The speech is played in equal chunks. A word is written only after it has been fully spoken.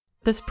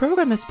This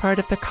program is part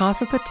of the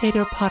Cosmo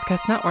Potato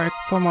Podcast Network.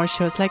 For more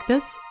shows like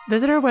this,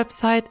 visit our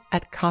website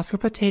at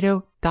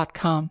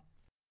cosmopotato.com.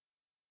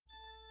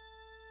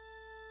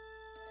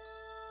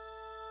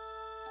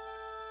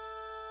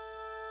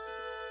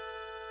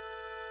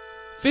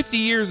 "50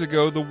 years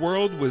ago, the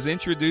world was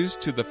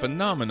introduced to the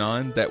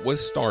phenomenon that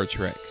was Star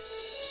Trek.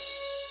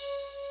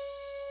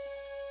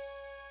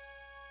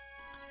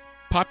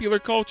 Popular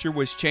culture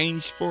was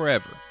changed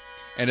forever,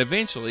 and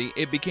eventually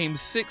it became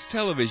 6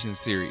 television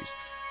series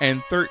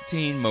and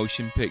 13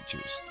 motion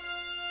pictures.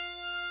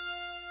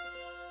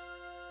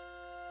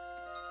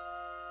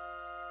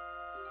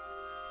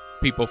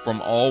 People from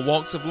all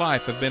walks of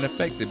life have been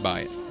affected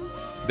by it.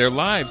 Their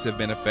lives have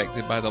been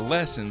affected by the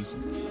lessons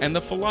and the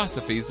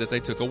philosophies that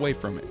they took away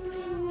from it.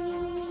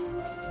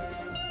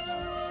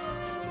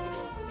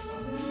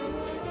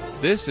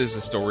 This is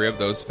the story of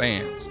those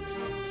fans.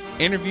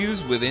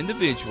 Interviews with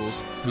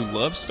individuals who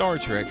love Star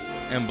Trek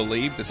and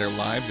believe that their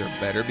lives are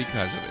better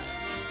because of it.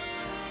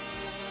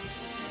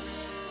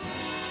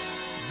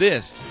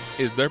 This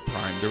is their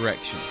prime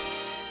direction."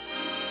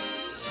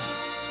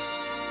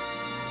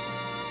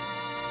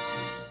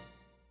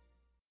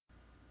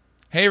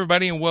 Hey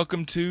everybody, and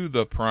welcome to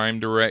The Prime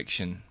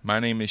Direction. My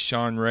name is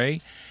Shawn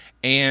Wray,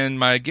 and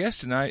my guest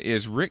tonight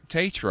is Rick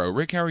Tetrault.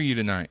 Rick, how are you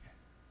tonight?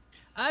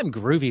 I'm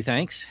groovy,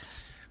 thanks.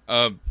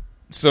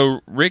 So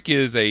Rick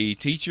is a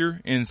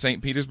teacher in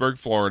St. Petersburg,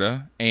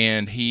 Florida,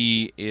 and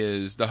he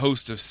is the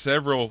host of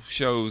several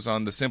shows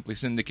on the Simply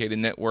Syndicated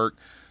Network,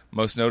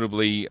 most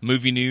notably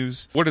Movie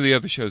News. What are the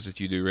other shows that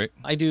you do, Rick?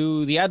 I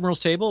do The Admiral's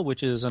Table,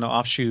 which is an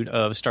offshoot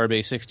of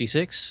Starbase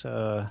 66.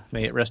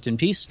 May it rest in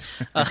peace.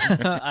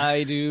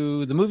 I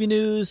do the Movie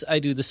News. I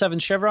do The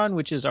Seventh Chevron,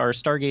 which is our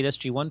Stargate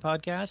SG-1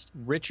 podcast.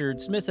 Richard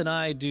Smith and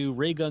I do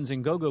Ray Guns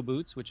and Go-Go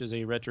Boots, which is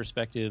a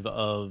retrospective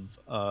of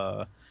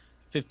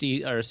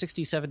 50 or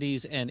 60s,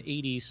 70s, and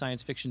 80s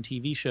science fiction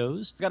TV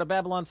shows. We've got a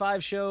Babylon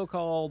 5 show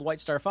called White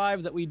Star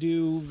 5 that we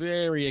do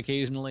very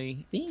occasionally.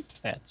 I think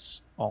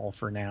that's all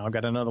for now. I've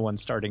got another one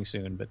starting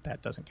soon, but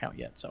that doesn't count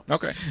yet. So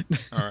okay.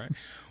 All right.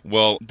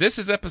 Well, this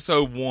is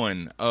episode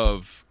 1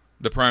 of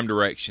The Prime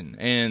Direction,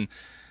 and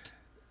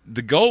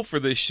the goal for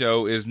this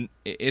show is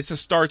it's a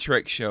Star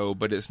Trek show,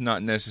 but it's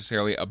not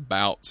necessarily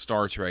about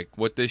Star Trek.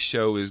 What this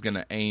show is going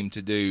to aim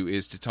to do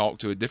is to talk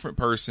to a different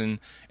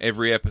person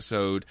every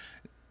episode,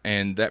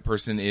 and that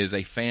person is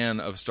a fan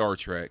of Star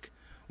Trek,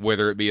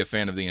 whether it be a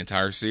fan of the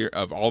entire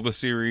of all the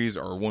series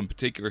or one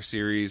particular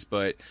series.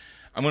 But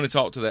I'm going to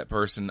talk to that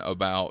person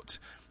about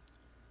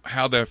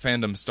how their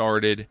fandom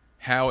started,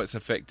 how it's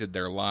affected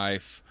their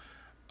life,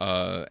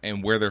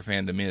 and where their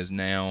fandom is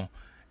now.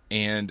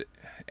 And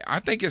I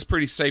think it's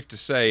pretty safe to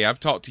say, I've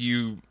talked to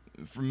you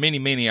for many,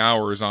 many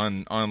hours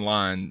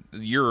online.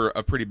 You've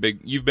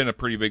been a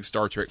pretty big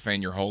Star Trek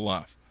fan your whole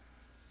life.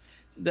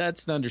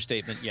 That's an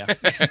understatement, yeah.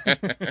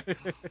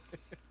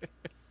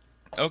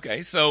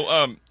 Okay,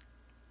 so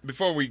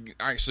before we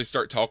actually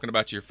start talking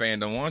about your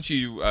fandom, why don't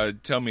you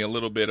tell me a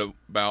little bit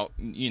about,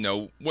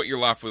 what your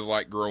life was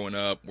like growing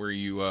up, where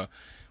you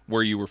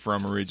were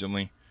from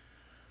originally?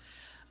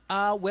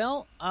 I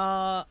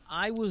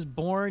was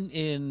born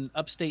in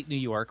upstate New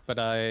York, but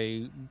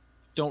I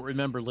don't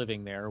remember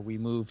living there. We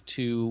moved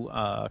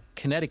to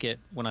Connecticut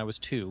when I was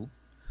 2.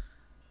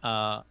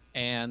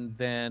 And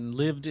then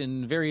lived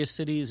in various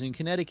cities in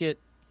Connecticut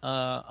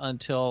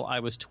until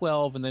I was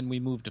 12, and then we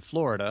moved to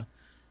Florida,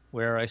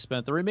 where I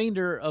spent the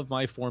remainder of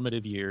my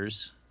formative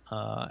years.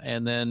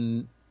 And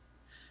then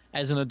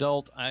as an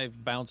adult,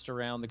 I've bounced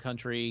around the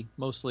country,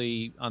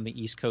 mostly on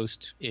the East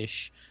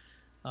Coast-ish,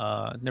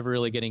 never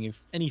really getting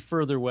any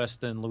further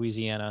west than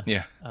Louisiana.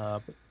 Yeah.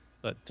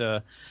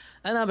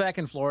 And I'm back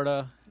in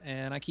Florida,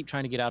 and I keep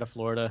trying to get out of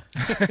Florida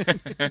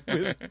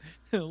with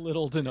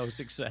little to no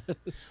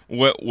success.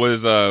 What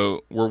was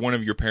were one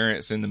of your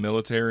parents in the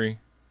military?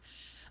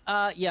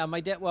 Yeah,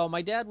 my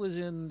dad was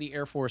in the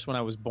Air Force when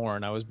I was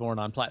born. I was born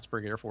on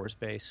Plattsburgh Air Force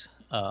Base.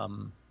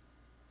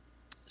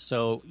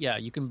 So yeah,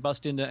 you can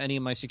bust into any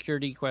of my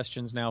security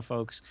questions now,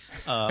 folks.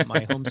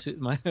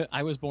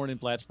 I was born in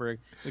Plattsburgh,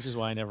 which is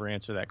why I never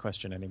answer that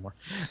question anymore.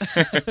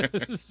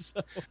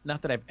 So,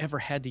 not that I've ever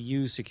had to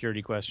use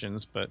security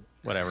questions, but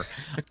whatever.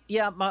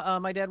 Yeah,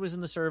 my dad was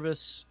in the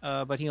service,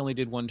 but he only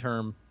did one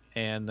term,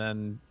 and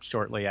then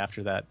shortly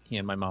after that, he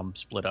and my mom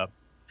split up,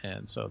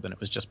 and so then it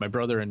was just my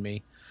brother and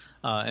me,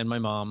 and my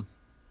mom.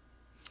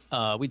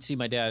 We'd see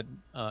my dad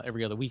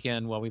every other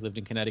weekend while we lived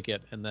in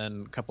Connecticut, and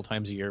then a couple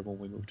times a year when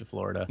we moved to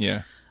Florida.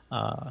 Yeah.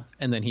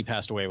 And then he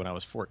passed away when I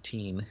was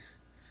 14,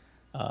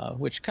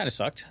 which kind of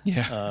sucked.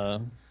 Yeah.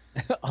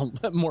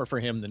 More for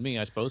him than me,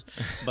 I suppose.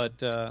 But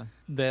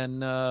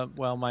then, I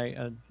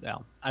don't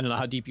know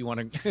how deep you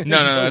want to. No,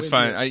 that's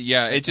fine.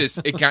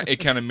 It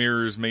kind of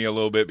mirrors me a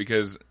little bit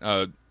because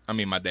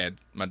my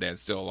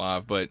dad's still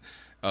alive, but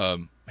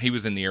he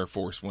was in the Air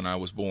Force when I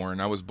was born.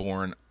 I was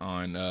born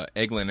on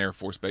Eglin Air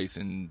Force Base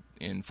in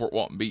Fort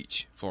Walton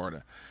Beach,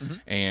 Florida. Mm-hmm.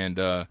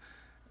 And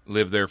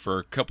lived there for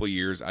a couple of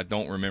years. I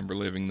don't remember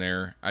living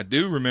there. I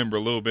do remember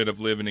a little bit of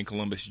living in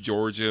Columbus,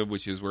 Georgia,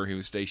 which is where he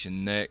was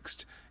stationed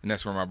next, and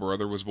that's where my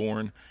brother was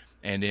born.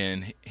 And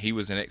then he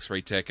was an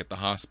X-ray tech at the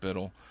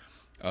hospital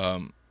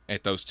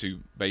at those two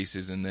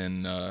bases. And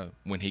then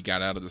when he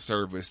got out of the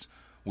service,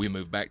 we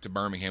moved back to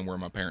Birmingham, where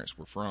my parents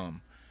were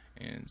from,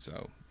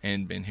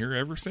 and been here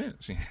ever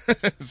since.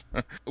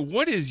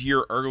 What is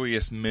your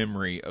earliest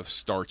memory of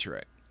Star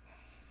Trek?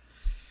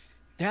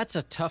 That's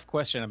a tough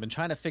question. I've been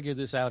trying to figure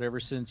this out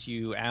ever since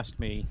you asked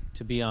me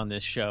to be on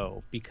this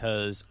show,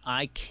 because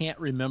I can't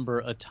remember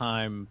a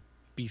time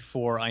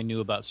before I knew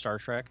about Star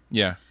Trek.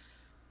 Yeah.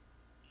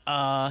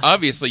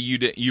 Obviously,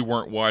 you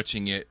weren't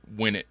watching it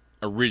when it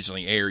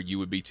originally aired. You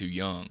would be too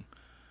young.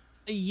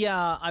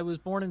 Yeah, I was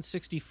born in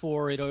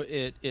 '64.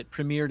 It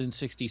premiered in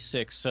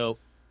 '66. So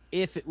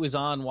if it was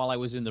on while I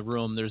was in the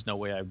room, there's no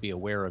way I'd be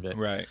aware of it.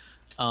 Right.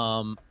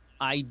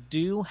 I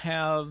do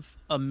have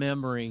a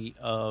memory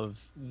of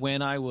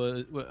when I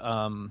was.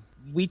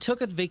 We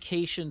took a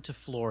vacation to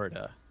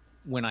Florida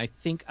when I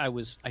think I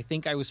was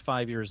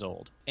 5 years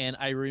old, and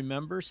I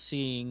remember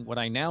seeing what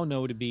I now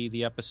know to be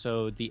the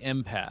episode "The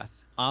Empath"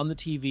 on the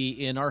TV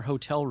in our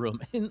hotel room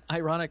in,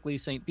 ironically,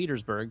 St.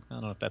 Petersburg. I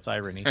don't know if that's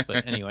irony,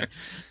 but anyway,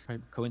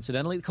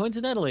 coincidentally,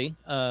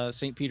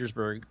 St.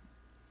 Petersburg.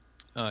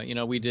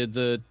 We did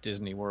the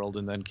Disney World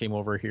and then came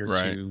over here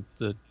to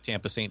the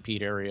Tampa St.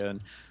 Pete area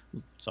and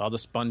saw the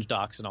sponge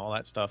docks and all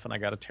that stuff. And I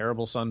got a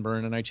terrible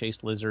sunburn and I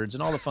chased lizards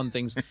and all the fun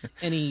things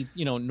any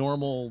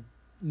normal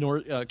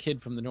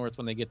kid from the north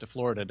when they get to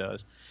Florida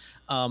does.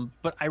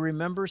 But I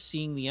remember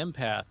seeing The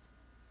Empath,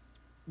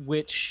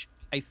 which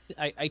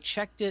I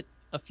checked it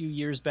a few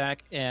years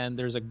back, and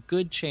there's a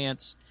good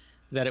chance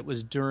that it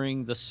was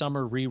during the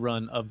summer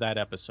rerun of that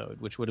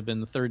episode, which would have been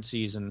the third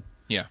season.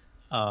 Yeah.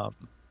 So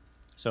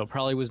it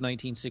probably was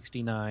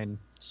 1969.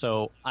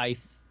 So I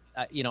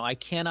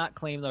cannot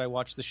claim that I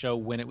watched the show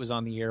when it was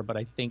on the air, but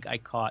I think I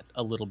caught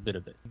a little bit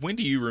of it. When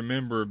do you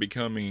remember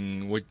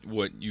becoming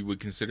what you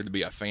would consider to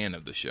be a fan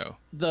of the show?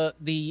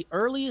 The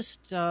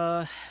earliest,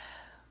 I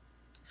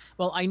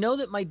know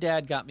that my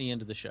dad got me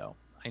into the show.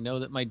 I know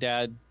that my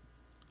dad,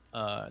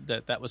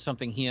 that was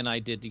something he and I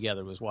did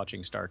together, was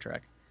watching Star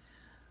Trek,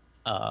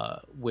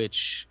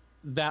 which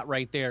that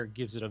right there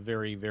gives it a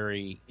very,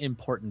 very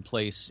important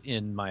place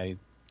in my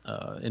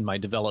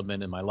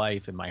development, in my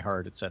life, in my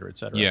heart, et cetera, et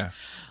cetera. Yeah.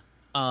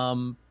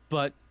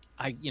 But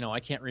I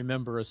can't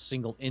remember a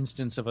single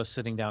instance of us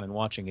sitting down and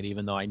watching it,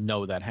 even though I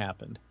know that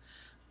happened.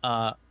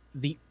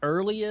 The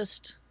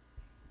earliest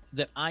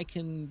that I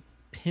can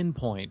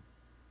pinpoint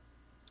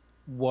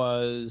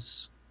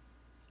was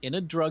in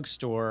a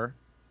drugstore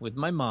with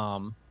my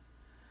mom,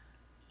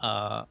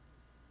 and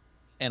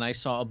I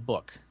saw a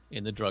book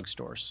in the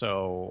drugstore.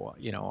 So,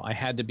 I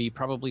had to be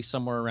probably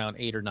somewhere around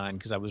 8 or 9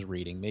 because I was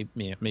reading,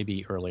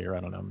 maybe earlier. I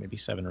don't know, maybe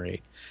 7 or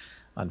 8.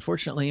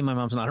 Unfortunately, my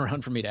mom's not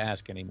around for me to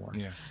ask anymore.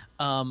 Yeah.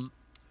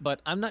 But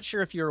I'm not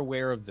sure if you're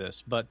aware of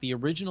this, but the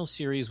original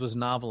series was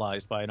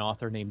novelized by an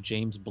author named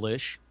James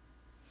Blish.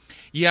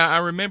 Yeah, I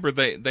remember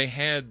they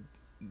had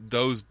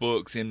those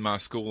books in my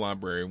school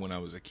library when I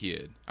was a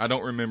kid. I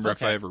don't remember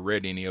if I ever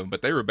read any of them,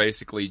 but they were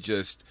basically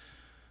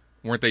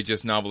weren't they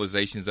just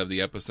novelizations of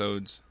the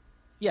episodes?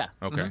 Yeah.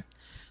 Okay.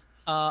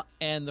 Mm-hmm.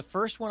 And the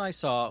first one I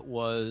saw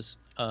was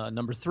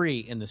number 3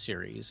 in the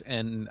series,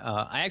 and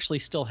I actually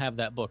still have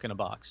that book in a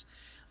box.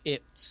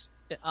 It's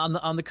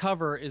on the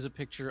cover is a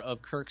picture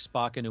of Kirk,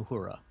 Spock, and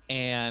Uhura,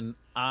 and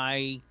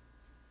I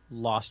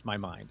lost my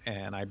mind,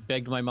 and I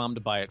begged my mom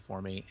to buy it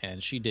for me,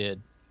 and she did,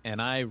 and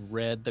I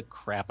read the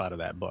crap out of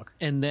that book.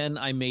 And then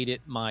I made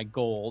it my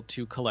goal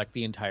to collect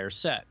the entire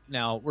set.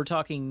 Now, we're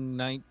talking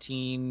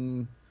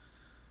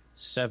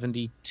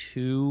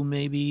 1972,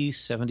 maybe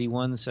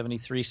 71,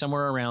 73,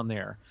 somewhere around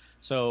there.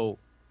 So,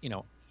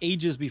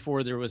 ages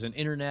before there was an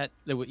internet,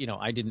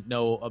 I didn't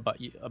know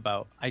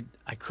about I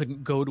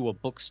couldn't go to a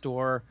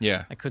bookstore.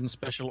 Yeah. I couldn't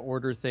special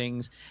order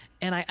things.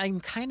 And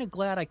I'm kind of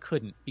glad I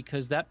couldn't,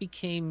 because that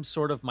became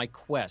sort of my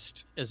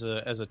quest as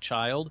a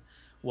child,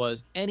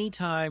 was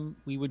anytime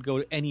we would go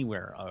to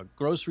anywhere, a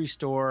grocery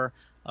store,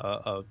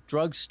 a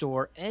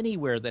drugstore,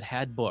 anywhere that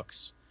had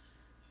books.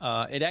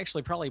 It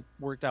actually probably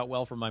worked out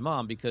well for my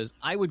mom, because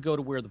I would go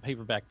to where the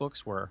paperback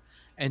books were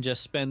and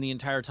just spend the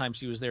entire time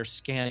she was there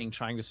scanning,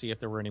 trying to see if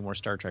there were any more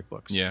Star Trek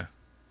books. Yeah.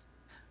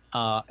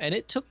 And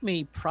it took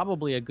me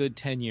probably a good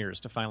 10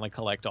 years to finally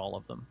collect all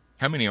of them.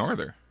 How many are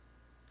there?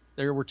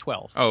 There were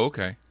 12. Oh,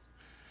 okay.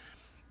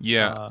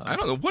 Yeah. I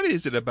don't know. What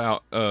is it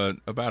about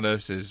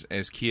us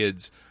as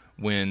kids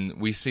when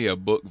we see a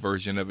book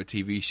version of a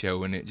TV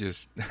show and it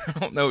just, I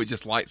don't know, it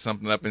just lights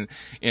something up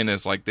in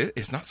us like,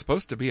 it's not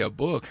supposed to be a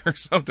book or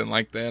something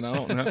like that. I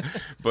don't know.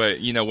 But,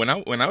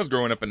 when I was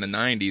growing up in the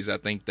 90s, I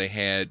think they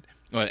had,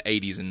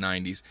 80s and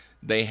 90s,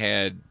 they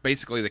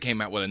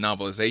came out with a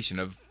novelization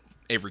of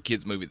every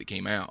kid's movie that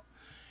came out.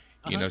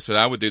 So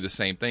I would do the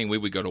same thing. We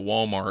would go to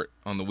Walmart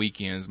on the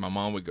weekends. My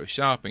mom would go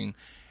shopping,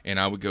 and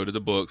I would go to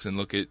the books and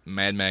look at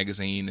Mad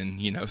Magazine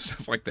and,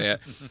 stuff like that.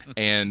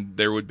 And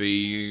there would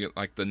be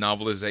like the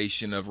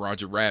novelization of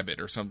Roger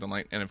Rabbit or something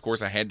and of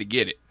course I had to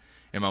get it.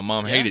 And my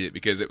mom hated it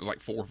because it was like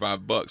 $4 or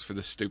 $5 for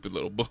this stupid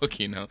little book,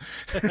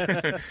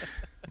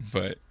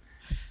 But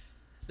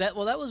that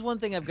was one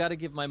thing I've got to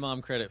give my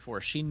mom credit for.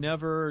 She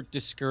never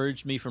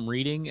discouraged me from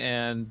reading,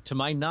 and to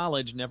my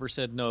knowledge, never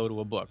said no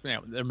to a book.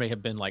 Now, there may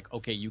have been like,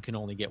 okay, you can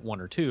only get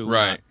one or two,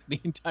 right? not the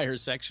entire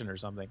section or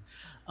something.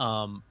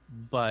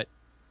 But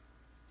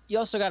you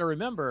also got to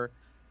remember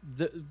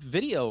the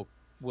video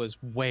was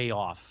way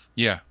off.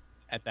 Yeah.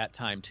 At that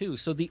time too.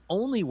 So the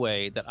only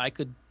way that I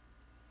could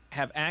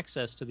have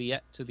access to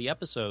the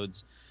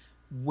episodes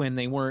when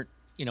they weren't,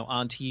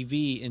 on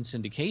TV in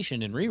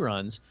syndication and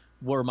reruns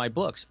were my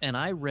books, and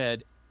I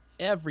read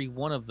every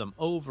one of them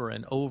over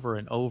and over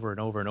and over and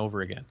over and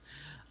over again.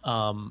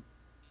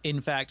 In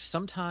fact,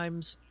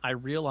 sometimes I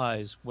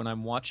realize when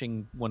I'm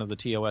watching one of the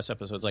TOS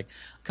episodes, like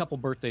a couple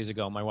birthdays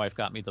ago, my wife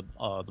got me the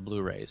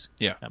Blu-rays.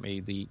 Yeah, got me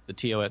the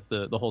TOS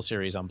the whole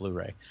series on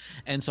Blu-ray,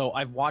 and so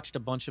I've watched a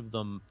bunch of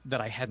them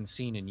that I hadn't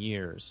seen in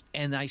years.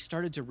 And I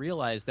started to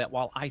realize that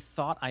while I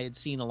thought I had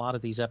seen a lot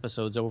of these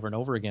episodes over and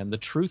over again, the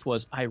truth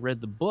was I read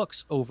the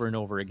books over and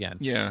over again.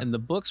 Yeah, and the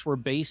books were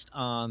based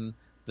on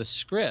the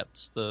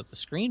scripts, the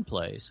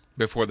screenplays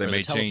before they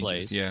made the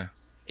changes. Yeah.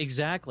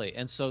 Exactly,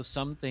 and so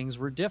some things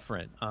were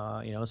different.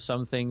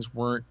 Some things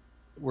were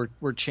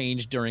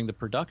changed during the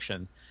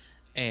production,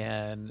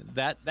 and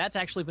that's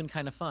actually been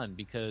kind of fun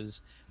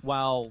because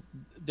while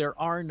there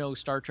are no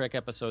Star Trek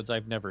episodes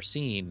I've never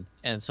seen,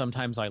 and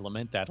sometimes I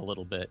lament that a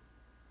little bit,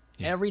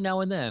 every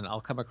now and then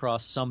I'll come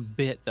across some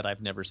bit that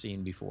I've never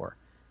seen before,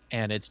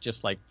 and it's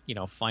just like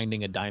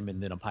finding a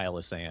diamond in a pile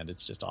of sand.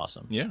 It's just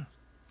awesome. Yeah.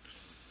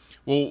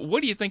 Well,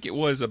 what do you think it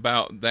was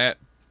about that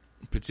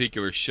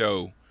particular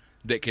show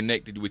that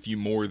connected with you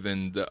more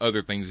than the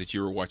other things that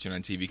you were watching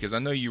on TV? Because I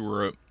know you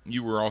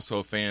were also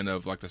a fan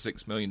of like the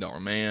 $6 Million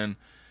Man,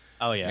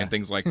 and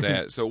things like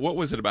that. So what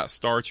was it about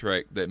Star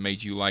Trek that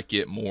made you like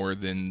it more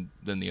than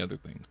the other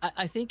things?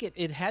 I think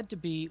it had to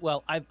be.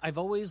 Well, I've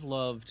always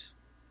loved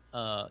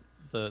the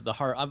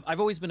hard. I've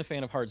always been a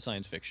fan of hard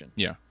science fiction.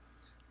 Yeah.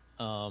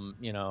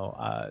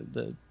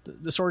 The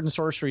sword and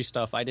sorcery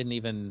stuff I didn't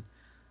even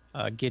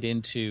get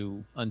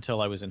into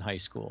until I was in high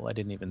school. I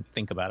didn't even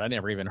think about it. I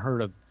never even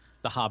heard of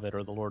The Hobbit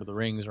or The Lord of the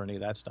Rings or any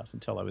of that stuff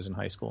until I was in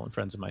high school, and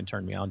friends of mine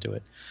turned me on to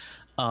it.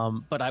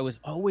 But I was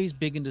always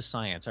big into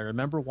science. I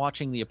remember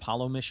watching the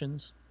Apollo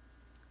missions.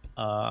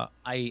 I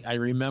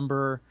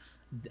remember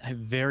I have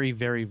very,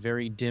 very,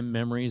 very dim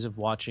memories of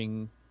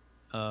watching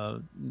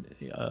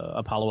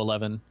Apollo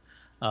 11.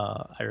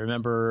 I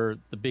remember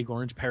the big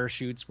orange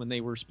parachutes when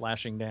they were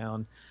splashing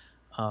down.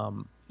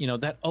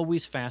 That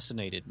always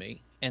fascinated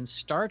me. And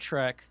Star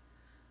Trek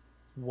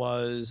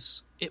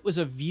was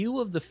a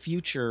view of the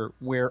future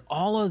where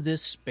all of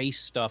this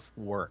space stuff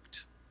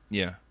worked.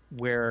 Yeah.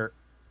 Where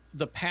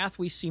the path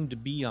we seemed to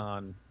be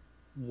on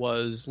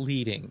was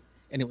leading,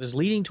 and it was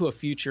leading to a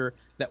future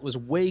that was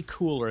way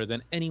cooler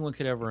than anyone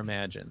could ever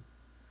imagine.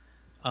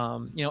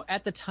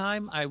 At the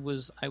time I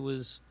was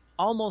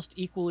almost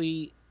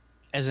equally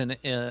as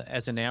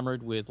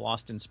enamored with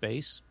Lost in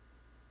Space.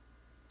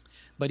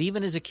 But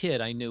even as a kid,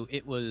 I knew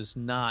it was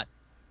not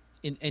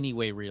in any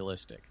way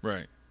realistic.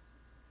 Right.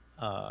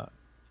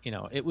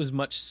 It was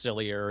much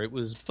sillier. It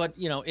was on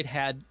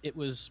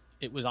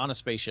a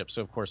spaceship,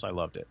 so of course I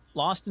loved it.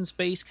 Lost in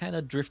Space kind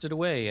of drifted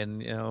away,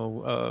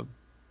 and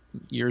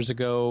years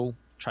ago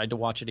tried to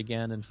watch it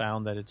again and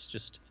found that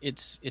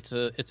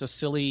it's a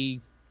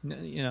silly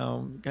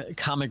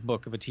comic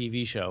book of a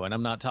TV show, and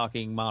I'm not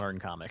talking modern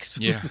comics.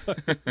 Yeah.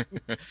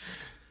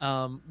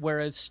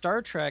 Whereas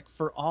Star Trek,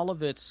 for all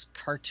of its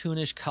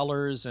cartoonish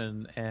colors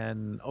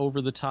and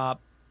over the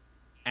top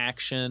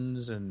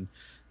actions and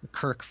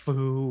Kirk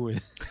Fu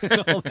and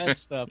all that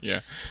stuff.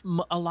 Yeah.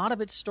 A lot of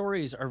its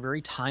stories are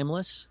very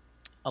timeless.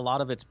 A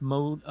lot of its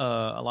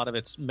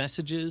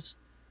messages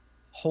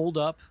hold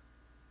up,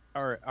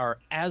 are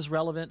as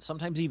relevant,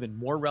 sometimes even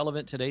more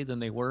relevant today than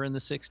they were in the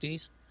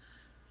 60s.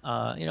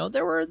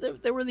 There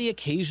were the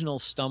occasional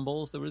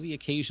stumbles. There was the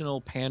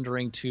occasional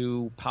pandering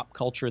to pop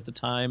culture at the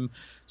time,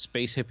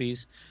 space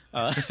hippies,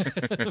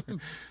 and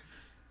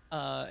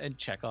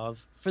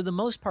Chekhov. For the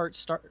most part,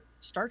 Star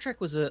Trek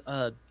was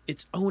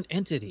its own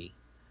entity,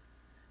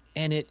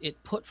 and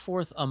it put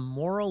forth a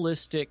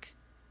moralistic,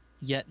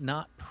 yet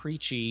not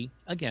preachy,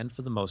 again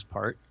for the most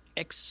part,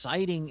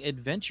 exciting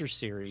adventure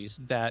series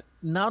that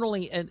not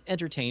only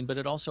entertained but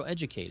it also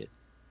educated.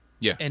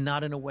 Yeah. And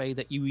not in a way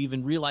that you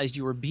even realized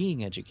you were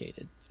being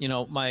educated.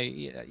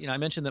 I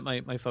mentioned that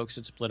my folks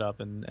had split up,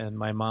 and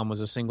my mom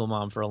was a single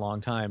mom for a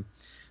long time.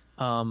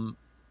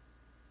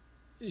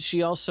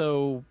 She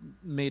also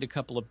made a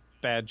couple of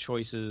bad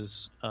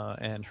choices,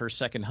 and her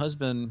second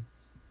husband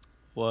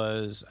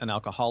was an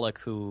alcoholic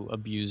who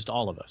abused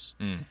all of us.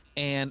 Mm.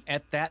 And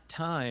at that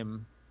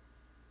time,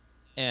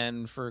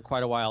 and for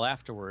quite a while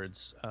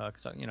afterwards,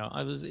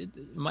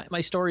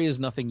 my story is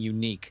nothing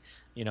unique.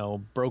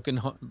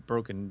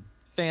 Broken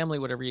family,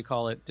 whatever you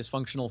call it,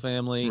 dysfunctional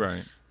family,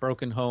 Right.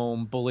 broken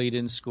home, bullied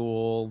in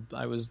school.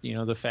 I was,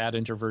 the fat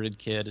introverted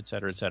kid, et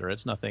cetera, et cetera.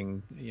 It's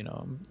nothing,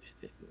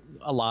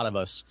 a lot of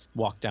us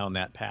walk down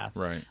that path.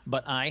 Right.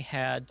 But I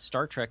had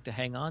Star Trek to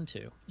hang on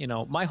to.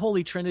 My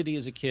holy trinity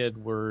as a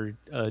kid were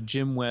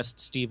Jim West,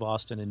 Steve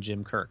Austin, and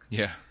Jim Kirk.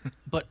 Yeah.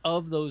 But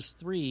of those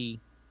three,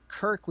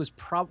 Kirk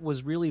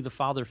was really the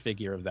father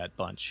figure of that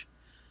bunch,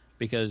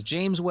 because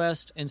James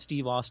West and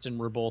Steve Austin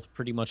were both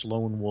pretty much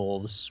lone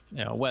wolves.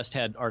 West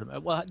had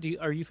Artemis. Well,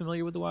 are you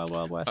familiar with the Wild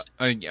Wild West?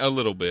 A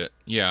little bit,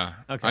 yeah.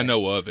 Okay. I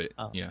know of it.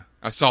 Yeah,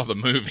 I saw the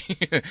movie.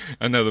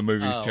 I know the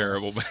movie's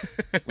terrible,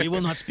 but we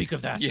will not speak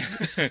of that. Yeah.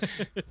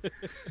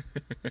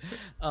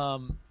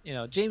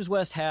 James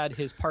West had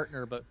his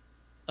partner, but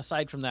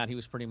aside from that, he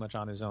was pretty much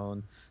on his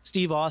own.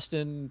 Steve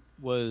Austin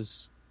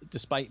was,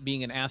 despite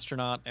being an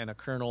astronaut and a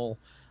colonel,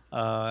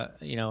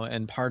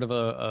 and part of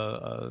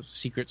a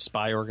secret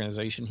spy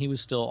organization, he was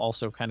still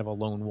also kind of a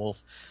lone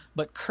wolf.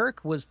 But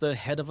Kirk was the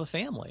head of a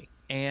family,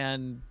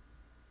 and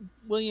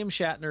William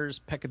Shatner's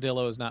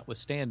peccadillos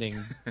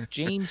notwithstanding,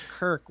 James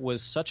Kirk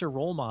was such a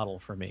role model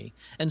for me,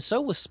 and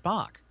so was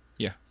Spock.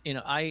 Yeah.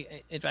 In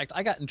fact,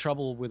 I got in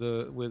trouble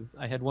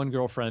I had one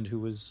girlfriend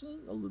who was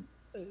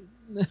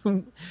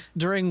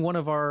during one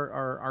of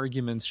our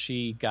arguments,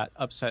 she got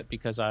upset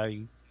because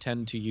I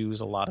tend to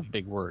use a lot of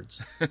big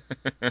words.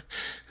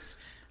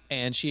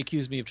 And she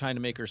accused me of trying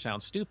to make her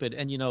sound stupid.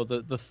 And,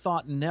 the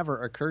thought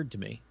never occurred to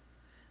me.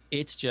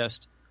 It's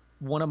just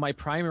one of my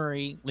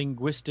primary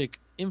linguistic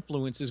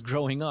influences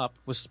growing up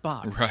was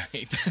Spock.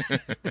 Right.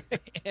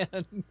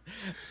 And,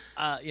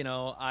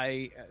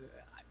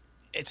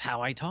 it's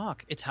how I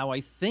talk. It's how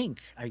I think.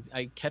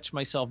 I catch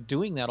myself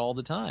doing that all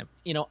the time.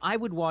 I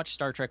would watch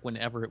Star Trek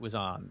whenever it was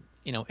on.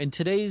 In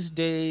today's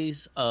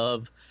days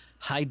of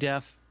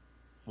high-def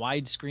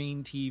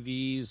widescreen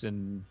TVs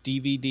and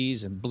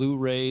DVDs and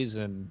Blu-rays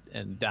and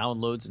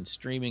downloads and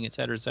streaming, et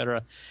cetera, et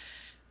cetera.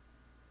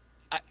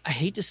 I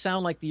hate to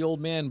sound like the old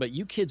man, but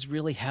you kids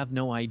really have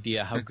no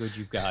idea how good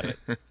you've got it.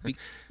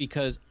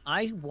 Because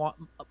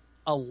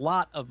a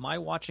lot of my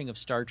watching of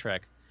Star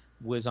Trek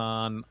was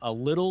on a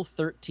little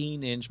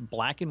 13-inch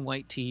black and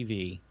white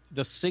TV.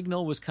 The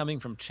signal was coming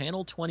from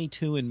Channel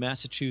 22 in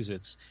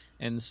Massachusetts,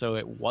 and so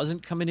it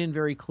wasn't coming in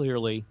very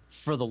clearly.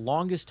 For the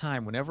longest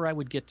time, whenever I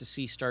would get to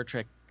see Star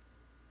Trek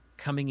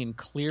coming in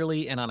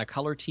clearly and on a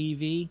color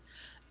TV,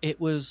 it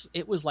was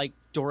like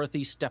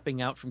Dorothy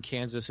stepping out from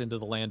Kansas into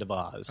the land of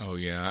Oz. Oh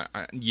yeah,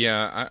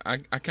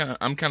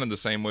 I'm kind of the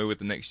same way with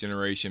the Next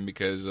Generation,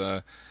 because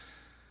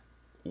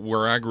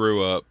where I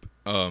grew up,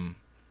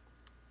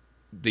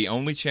 the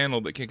only channel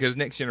because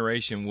Next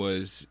Generation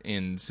was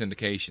in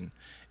syndication,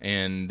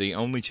 and the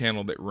only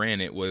channel that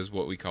ran it was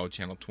what we call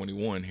Channel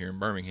 21 here in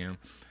Birmingham,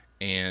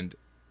 and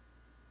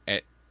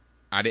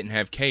I didn't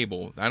have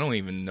cable. I don't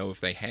even know if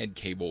they had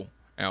cable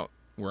out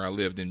where I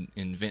lived in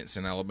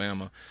Vincent,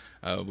 Alabama,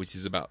 which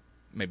is about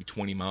maybe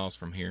 20 miles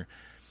from here.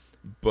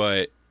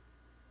 But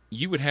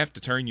you would have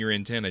to turn your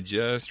antenna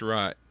just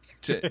right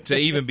to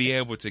even be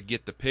able to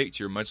get the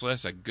picture, much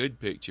less a good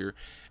picture.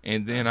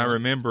 And then I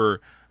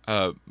remember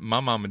my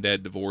mom and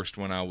dad divorced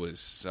when I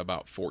was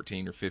about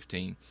 14 or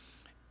 15.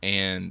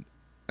 And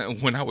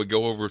when I would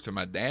go over to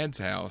my dad's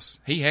house,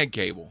 he had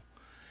cable.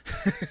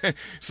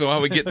 So I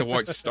would get to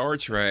watch Star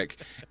Trek,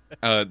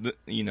 the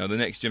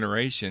Next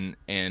Generation,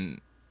 and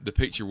the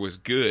picture was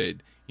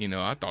good.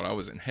 I thought I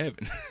was in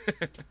heaven.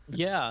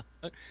 Yeah.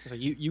 So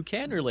you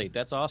can relate.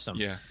 That's awesome.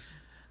 Yeah.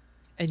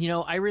 And,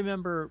 I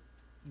remember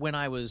when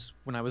I was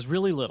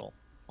really little,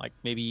 like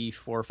maybe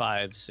 4,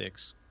 5,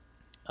 6,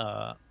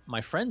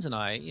 my friends and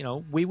I,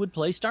 we would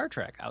play Star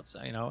Trek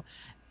outside,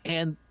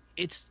 and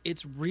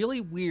it's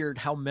really weird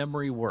how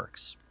memory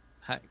works,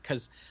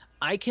 because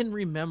I can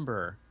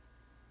remember.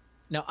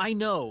 Now, I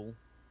know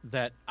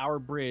that our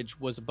bridge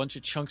was a bunch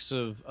of chunks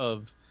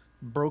of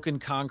broken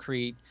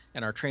concrete,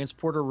 and our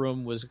transporter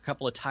room was a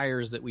couple of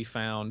tires that we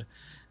found,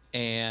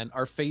 and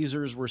our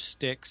phasers were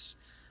sticks.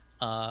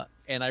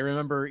 And I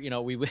remember,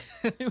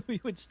 we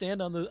would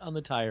stand on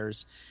the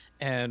tires,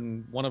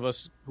 and one of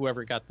us,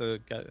 whoever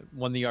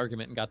won the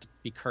argument and got to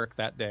be Kirk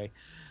that day,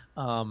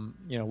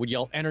 would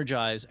yell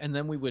 "Energize," and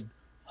then we would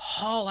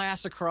haul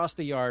ass across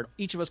the yard,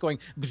 each of us going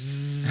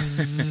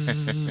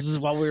bzzz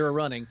while we were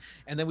running,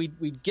 and then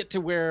we'd get to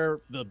where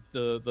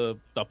the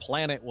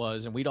planet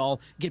was, and we'd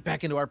all get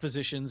back into our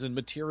positions and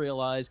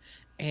materialize.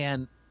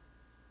 And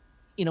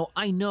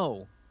I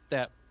know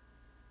that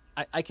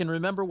I can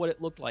remember what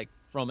it looked like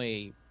from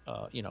a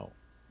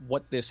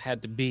what this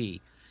had to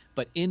be,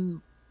 but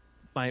in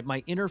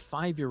my inner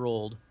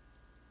 5-year-old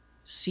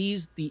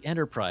sees the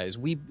Enterprise.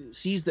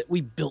 Sees that we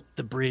built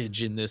the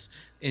bridge in this.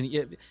 And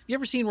you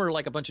ever seen where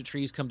like a bunch of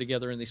trees come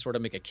together and they sort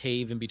of make a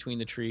cave in between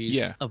the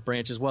trees of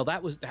branches? Well,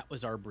 that was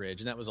our bridge,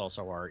 and that was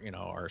also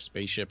our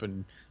spaceship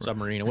and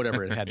submarine or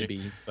whatever it had to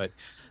be. But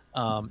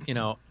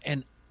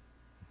and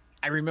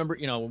I remember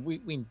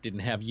we didn't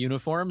have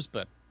uniforms,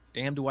 but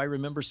damn, do I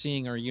remember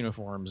seeing our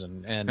uniforms.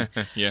 And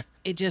Yeah.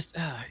 it just,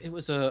 it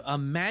was a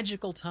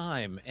magical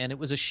time. And it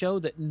was a show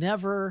that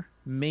never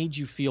made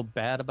you feel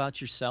bad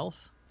about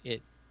yourself.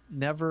 It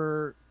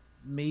never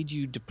made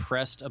you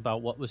depressed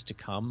about what was to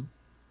come.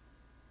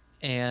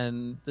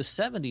 And the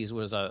 70s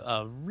was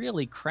a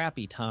really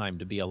crappy time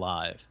to be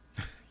alive.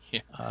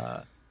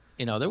 Yeah.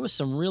 There was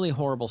some really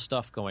horrible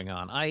stuff going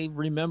on. I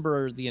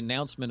remember the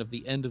announcement of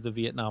the end of the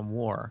Vietnam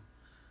War.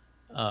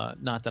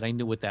 Not that I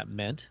knew what that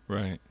meant.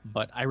 Right.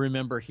 But I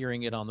remember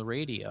hearing it on the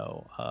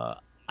radio.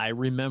 I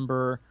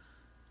remember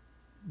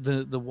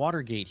the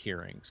Watergate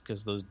hearings,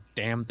 because those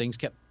damn things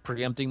kept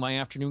preempting my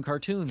afternoon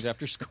cartoons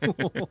after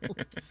school.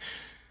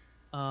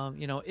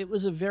 It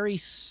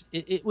was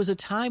it was a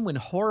time when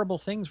horrible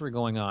things were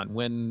going on,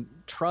 when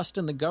trust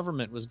in the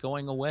government was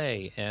going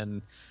away,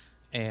 and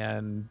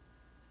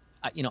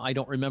I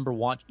don't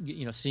remember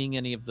seeing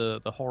any of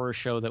the horror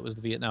show that was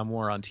the Vietnam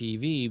War on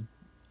TV.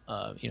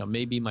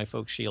 Maybe my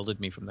folks shielded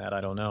me from that.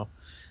 I don't know,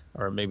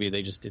 or maybe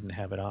they just didn't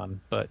have it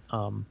on. But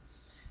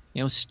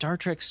Star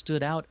Trek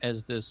stood out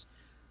as this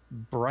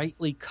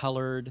brightly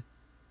colored,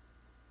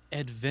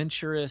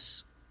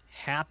 adventurous,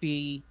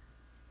 happy,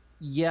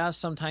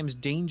 sometimes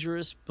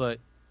dangerous, but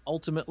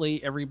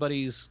ultimately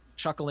everybody's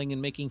chuckling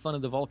and making fun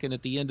of the Vulcan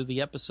at the end of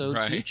the episode.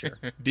 Right. Future.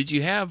 Did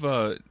you have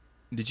a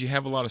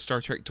lot of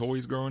Star Trek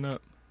toys growing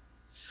up?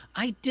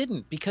 I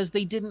didn't, because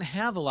they didn't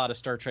have a lot of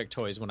Star Trek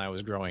toys when I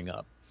was growing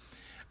up.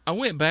 I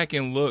went back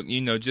and looked,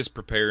 just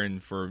preparing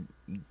for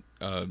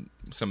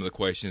some of the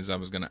questions I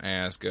was going to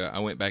ask. I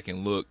went back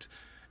and looked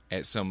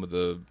at some of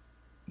the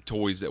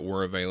toys that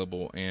were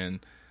available, and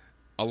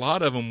a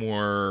lot of them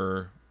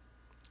were,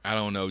 I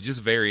don't know,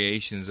 just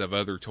variations of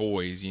other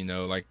toys.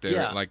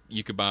 Like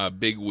you could buy a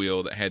big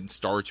wheel that had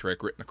Star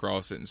Trek written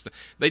across it and stuff.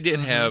 They did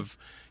have,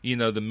 the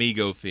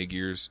Mego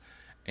figures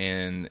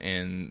and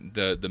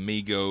the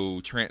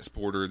Mego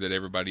transporter that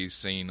everybody's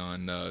seen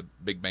on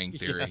Big Bang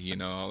Theory,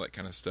 all that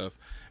kind of stuff.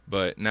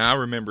 But now I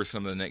remember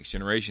some of the Next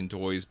Generation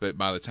toys, but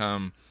by the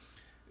time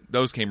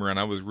those came around,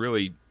 I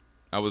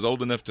was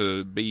old enough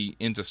to be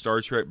into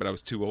Star Trek, but I was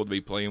too old to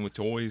be playing with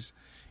toys,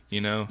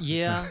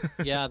 Yeah,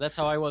 that's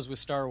how I was with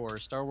Star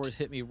Wars. Star Wars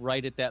hit me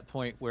right at that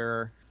point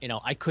where,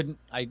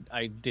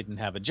 I didn't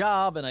have a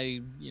job,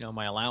 and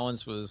my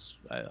allowance was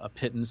a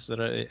pittance,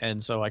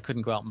 and so I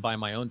couldn't go out and buy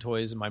my own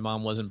toys, and my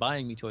mom wasn't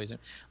buying me toys.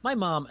 My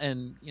mom,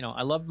 and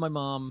I loved my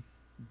mom,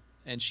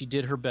 and she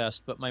did her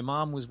best, but my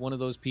mom was one of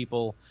those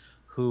people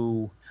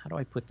who, how do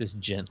I put this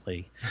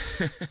gently?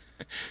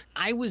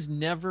 I was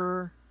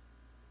never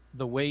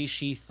the way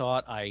she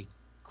thought I,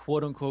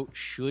 quote unquote,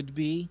 should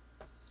be.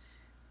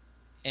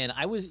 And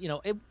I was,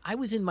 I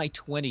was in my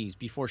 20s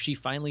before she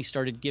finally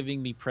started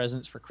giving me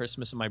presents for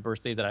Christmas and my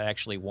birthday that I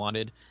actually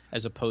wanted,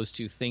 as opposed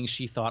to things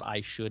she thought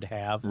I should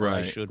have or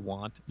I should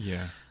want.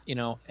 Yeah.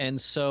 And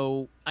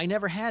so I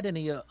never had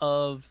any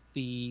of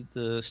the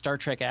Star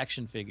Trek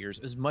action figures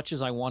as much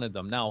as I wanted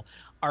them. Now,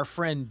 our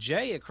friend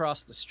Jay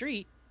across the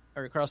street,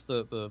 or across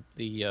the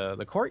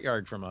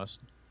courtyard from us,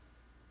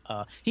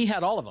 he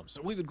had all of them.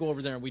 So we would go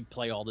over there and we'd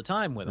play all the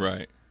time with them.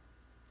 Right.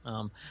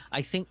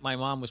 I think my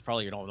mom was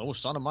probably, no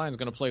son of mine's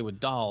going to play with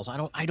dolls.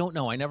 I don't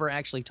know. I never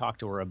actually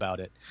talked to her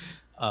about it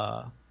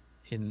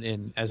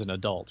as an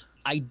adult.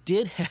 I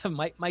did have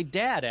my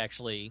dad,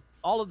 actually.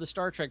 All of the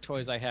Star Trek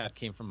toys I had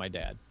came from my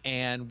dad,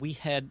 and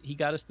he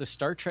got us the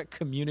Star Trek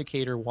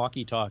communicator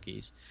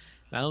walkie-talkies.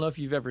 And I don't know if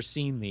you've ever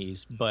seen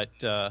these, but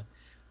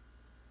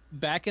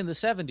back in the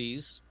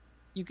 70s,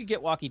 you could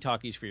get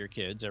walkie-talkies for your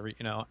kids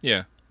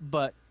Yeah.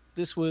 But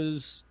this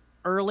was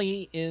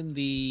early in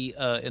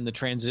the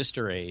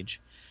transistor age,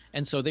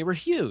 and so they were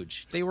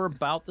huge. They were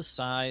about the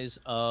size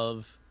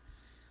of,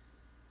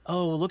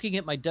 looking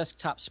at my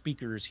desktop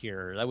speakers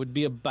here, that would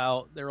be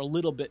they're a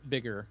little bit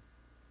bigger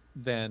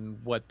than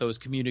what those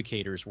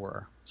communicators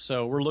were.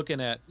 So we're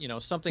looking at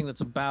something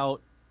that's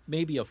about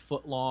maybe a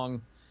foot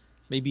long,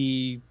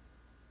 maybe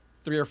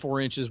 3 or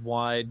 4 inches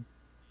wide,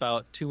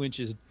 about 2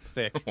 inches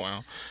thick.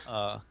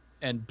 Wow.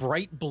 And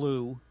bright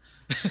blue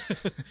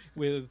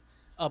with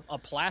a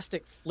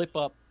plastic flip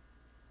up,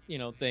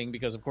 thing,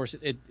 because of course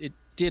it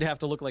did have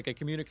to look like a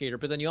communicator,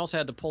 but then you also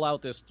had to pull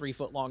out this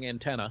 3-foot long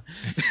antenna.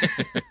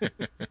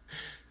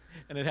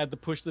 And it had the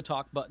push the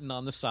talk button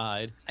on the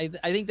side. I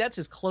think that's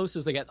as close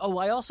as they got.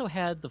 I also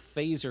had the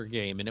phaser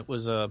game, and it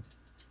was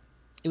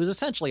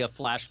essentially a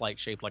flashlight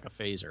shaped like a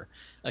phaser,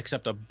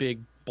 except a big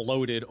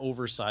bloated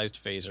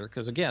oversized phaser,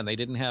 because again,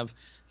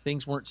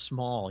 things weren't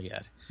small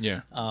yet.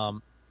 Yeah.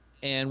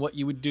 And what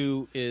you would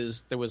do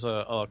is there was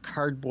a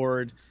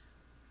cardboard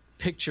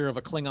picture of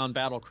a Klingon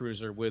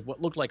battlecruiser with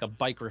what looked like a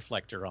bike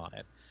reflector on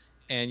it,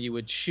 and you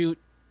would shoot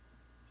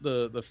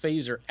the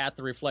phaser at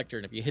the reflector,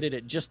 and if you hit it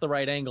at just the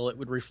right angle, it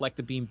would reflect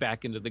the beam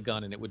back into the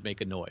gun, and it would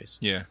make a noise.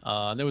 Yeah.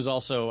 And there was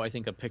also, I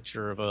think, a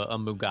picture of a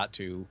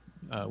Mugatu,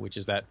 which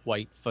is that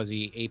white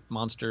fuzzy ape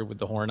monster with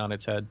the horn on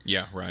its head.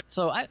 Yeah, right.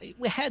 So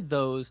we had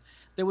those.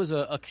 There was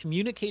a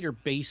communicator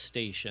base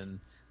station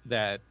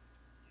that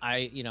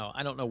I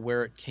don't know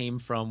where it came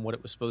from, what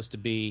it was supposed to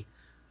be.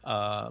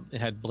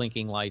 It had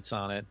blinking lights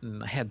on it,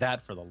 and I had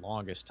that for the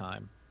longest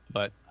time.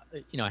 But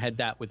I had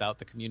that without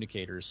the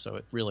communicators, so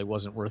it really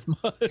wasn't worth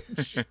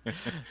much.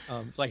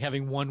 It's like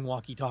having one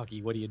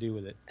walkie-talkie. What do you do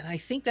with it? And I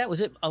think that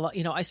was it.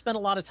 I spent a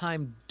lot of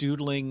time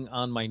doodling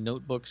on my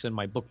notebooks and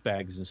my book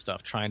bags and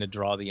stuff, trying to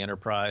draw the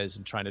Enterprise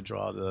and trying to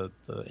draw the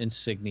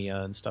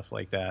insignia and stuff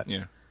like that.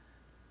 Yeah.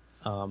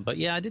 But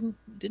yeah, I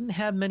didn't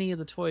have many of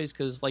the toys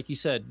because, like you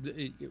said,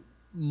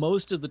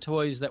 most of the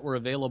toys that were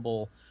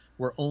available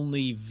were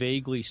only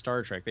vaguely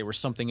Star Trek. They were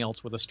something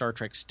else with a Star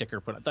Trek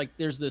sticker put on. Like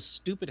there's this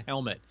stupid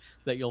helmet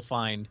that you'll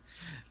find.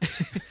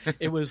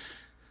 It was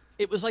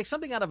like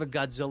something out of a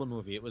Godzilla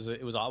movie. It was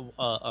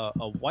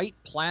a white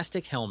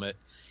plastic helmet,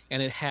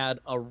 and it had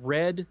a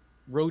red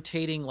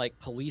rotating like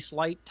police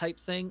light type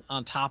thing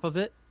on top of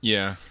it.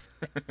 Yeah.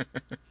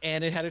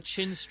 And it had a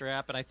chin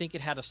strap, and I think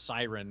it had a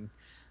siren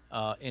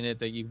in it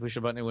that you push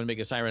a button and it would make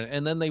a siren.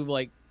 And then they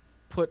like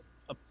put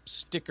a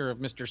sticker of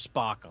Mr.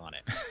 Spock on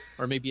it,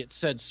 or maybe it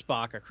said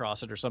Spock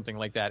across it or something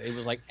like that. It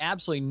was like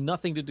absolutely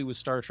nothing to do with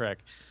Star Trek,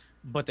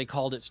 but they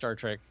called it Star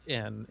Trek.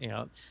 And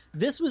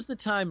this was the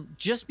time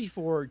just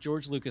before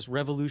George Lucas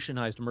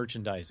revolutionized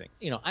merchandising.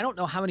 I don't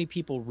know how many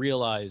people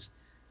realize,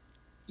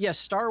 yes,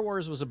 Star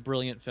Wars was a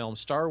brilliant film.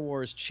 Star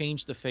Wars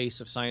changed the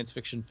face of science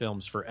fiction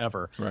films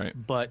forever. Right.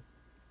 But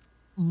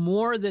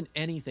more than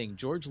anything,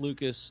 George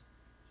Lucas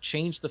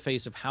changed the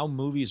face of how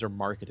movies are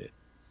marketed.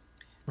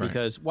 Right.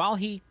 Because while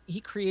he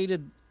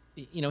created,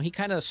 he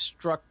kind of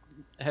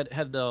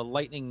had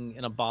lightning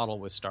in a bottle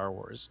with Star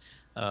Wars.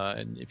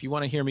 And if you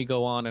want to hear me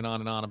go on and on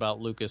and on about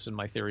Lucas and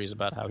my theories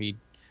about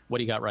what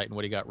he got right and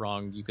what he got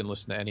wrong, you can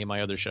listen to any of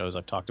my other shows.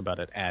 I've talked about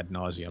it ad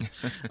nauseum.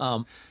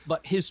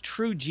 But his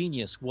true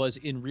genius was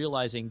in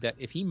realizing that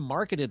if he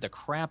marketed the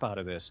crap out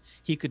of this,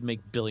 he could make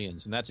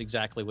billions. And that's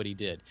exactly what he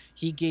did.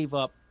 He gave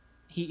up.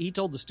 He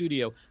told the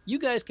studio, you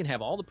guys can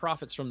have all the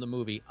profits from the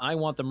movie. I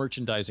want the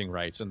merchandising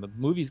rights. And the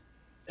movie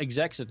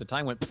execs at the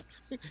time went,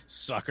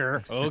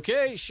 sucker.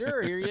 Okay,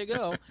 sure, here you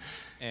go.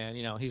 And,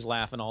 he's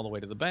laughing all the way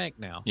to the bank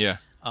now. Yeah.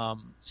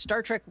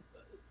 Star Trek,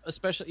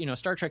 especially,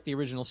 Star Trek, the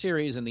original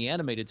series and the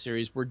animated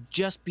series were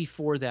just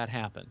before that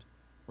happened.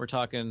 We're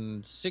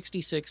talking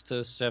 66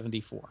 to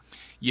 74.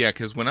 Yeah,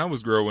 because when I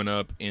was growing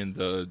up in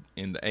the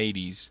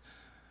 80s,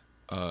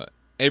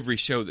 every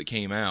show that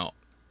came out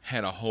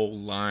had a whole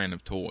line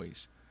of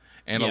toys.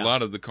 And a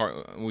lot of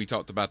we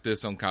talked about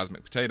this on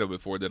Cosmic Potato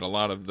before, that a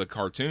lot of the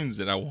cartoons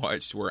that I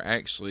watched were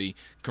actually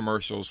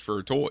commercials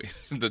for toys.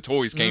 The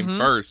toys came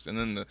first, and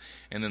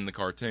then the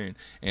cartoon.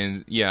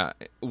 And yeah,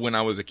 when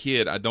I was a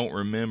kid, I don't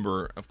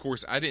remember. Of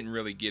course, I didn't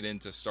really get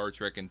into Star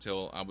Trek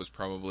until I was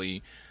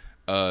probably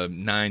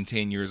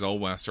 9-10 years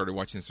old when I started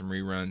watching some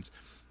reruns.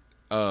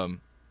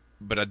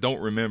 But I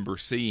don't remember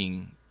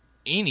seeing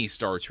any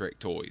Star Trek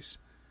toys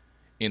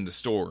in the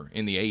store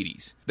in the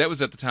 80s. That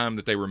was at the time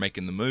that they were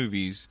making the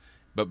movies,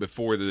 but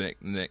before the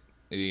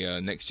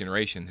Next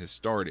Generation has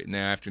started.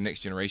 Now, after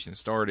Next Generation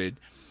started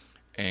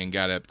and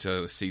got up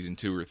to season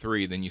 2 or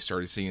 3, then you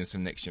started seeing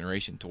some Next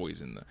Generation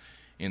toys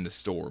in the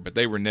store. But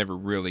they were never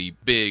really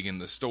big in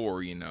the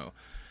store,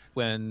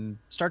 When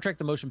Star Trek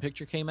the Motion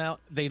Picture came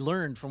out, they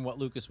learned from what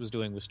Lucas was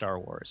doing with Star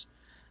Wars.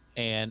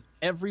 And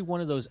every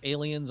one of those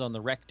aliens on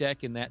the rec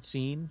deck in that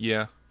scene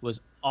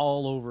was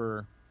all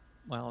over.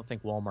 Well, I don't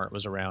think Walmart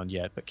was around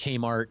yet, but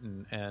Kmart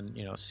and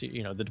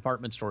the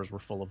department stores were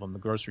full of them. The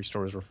grocery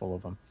stores were full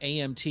of them.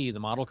 AMT, the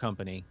model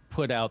company,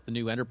 put out the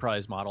new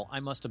Enterprise model.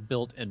 I must have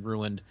built and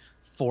ruined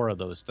 4 of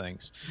those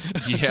things.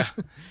 Yeah.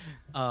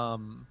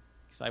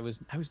 Because I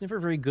was never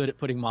very good at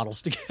putting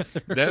models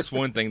together. That's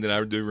one thing that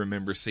I do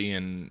remember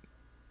seeing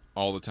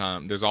all the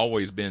time. There's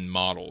always been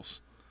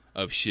models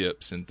of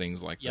ships and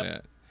things like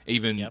that.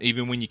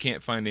 Even when you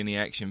can't find any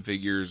action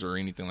figures or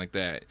anything like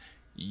that,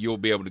 you'll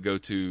be able to go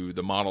to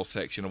the model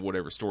section of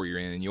whatever store you're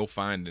in, and you'll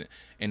find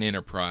an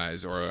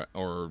Enterprise or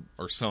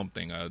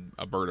something,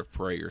 a bird of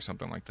prey or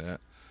something like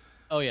that.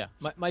 Oh yeah,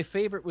 my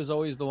favorite was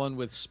always the one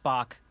with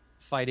Spock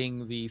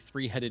fighting the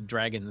 3-headed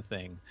dragon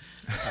thing.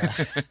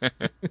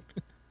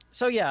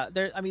 So yeah,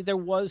 there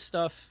was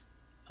stuff,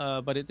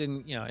 but it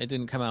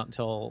didn't come out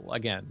until,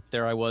 again,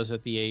 there I was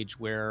at the age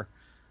where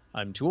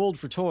I'm too old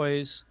for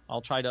toys.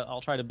 I'll try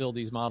to build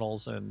these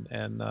models,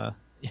 and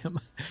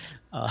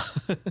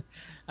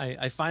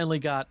I finally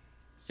got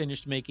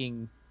finished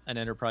making an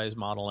Enterprise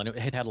model, and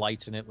it had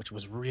lights in it, which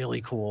was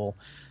really cool.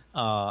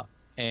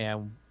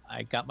 And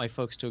I got my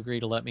folks to agree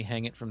to let me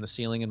hang it from the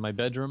ceiling in my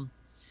bedroom.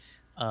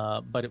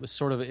 But it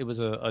was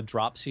a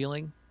drop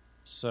ceiling,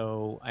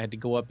 so I had to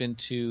go up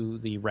into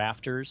the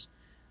rafters,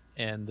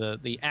 and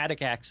the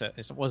attic access.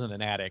 It wasn't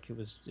an attic. It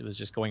was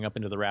just going up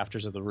into the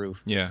rafters of the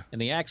roof. Yeah.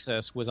 And the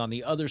access was on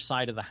the other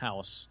side of the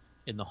house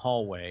in the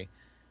hallway.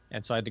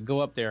 And so I had to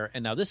go up there.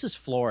 And now this is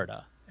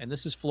Florida.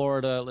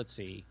 Let's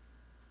see.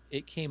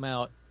 It came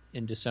out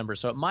in December.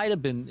 So it might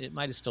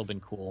have still been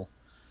cool.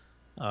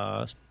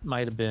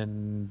 Might have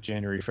been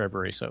January,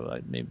 February.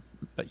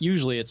 But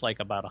usually it's like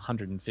about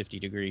 150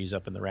 degrees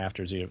up in the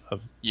rafters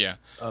of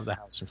the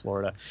house in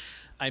Florida.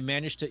 I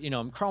managed to,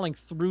 I'm crawling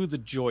through the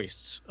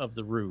joists of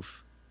the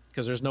roof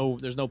because there's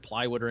no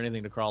plywood or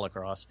anything to crawl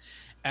across.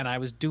 And I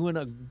was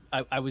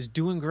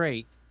doing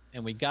great,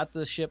 and we got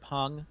the ship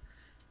hung,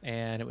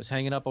 and it was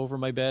hanging up over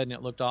my bed, and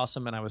it looked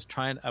awesome. And I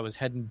was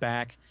heading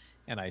back,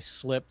 and I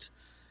slipped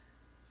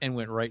and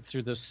went right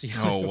through the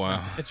ceiling of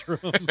my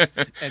bedroom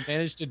and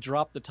managed to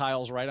drop the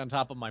tiles right on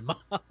top of my mom.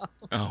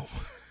 Oh.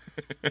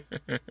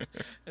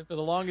 And for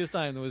the longest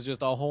time, there was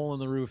just a hole in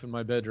the roof in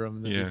my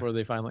bedroom before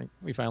we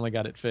finally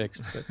got it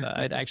fixed. But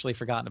I'd actually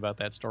forgotten about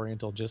that story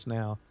until just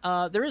now.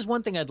 There is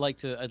one thing I'd like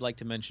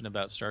to mention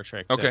about Star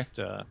Trek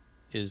that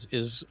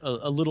is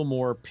a little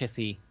more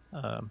pithy,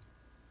 a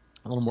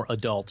little more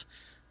adult,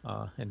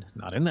 and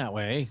not in that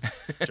way,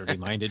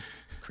 dirty-minded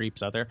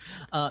creeps out there.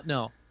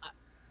 No,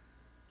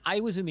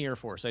 I was in the Air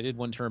Force. I did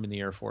one term in the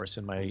Air Force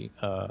in my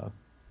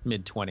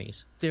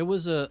mid-20s. There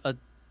was an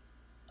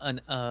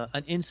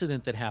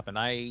incident that happened.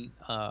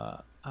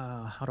 How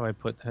do I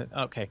put that?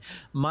 Okay.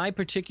 My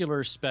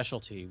particular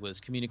specialty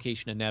was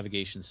communication and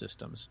navigation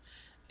systems.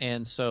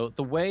 And so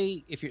the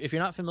way, if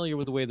you're not familiar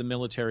with the way the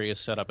military is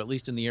set up, at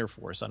least in the Air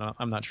Force,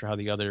 I'm not sure how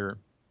the other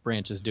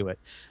branches do it.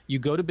 You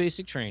go to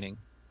basic training,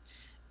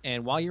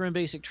 and while you're in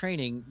basic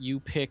training, you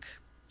pick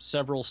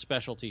several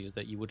specialties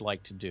that you would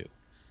like to do.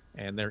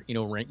 And they're,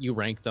 you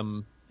rank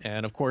them.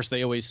 And of course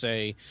they always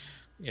say,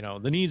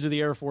 the needs of the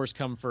Air Force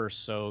come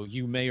first, so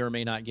you may or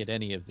may not get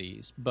any of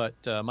these. But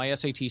my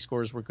SAT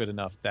scores were good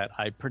enough that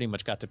I pretty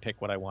much got to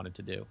pick what I wanted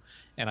to do.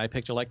 And I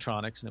picked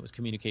electronics, and it was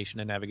communication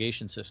and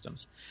navigation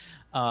systems.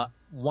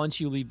 Once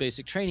you leave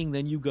basic training,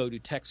 then you go to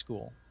tech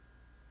school.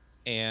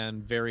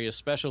 And various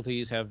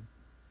specialties have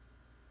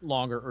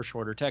longer or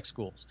shorter tech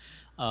schools.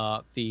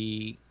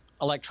 The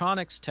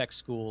electronics tech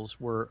schools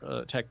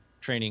were tech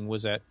training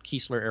was at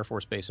Keesler Air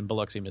Force Base in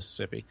Biloxi,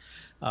 Mississippi.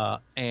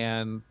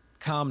 And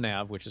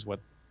ComNav, which is what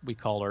we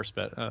call our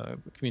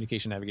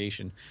communication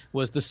navigation,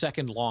 was the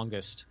second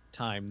longest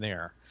time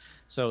there.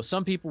 So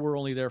some people were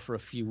only there for a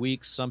few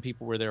weeks. Some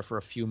people were there for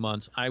a few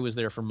months. I was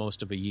there for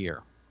most of a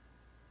year.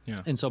 Yeah.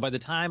 And so by the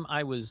time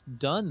I was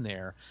done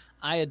there,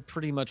 I had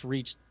pretty much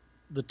reached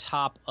the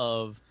top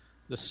of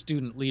the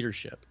student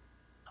leadership.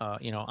 I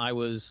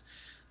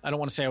don't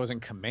want to say I was in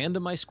command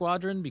of my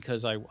squadron,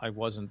 because I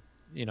wasn't,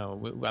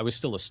 I was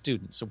still a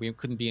student, so we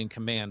couldn't be in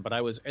command, but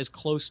I was as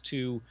close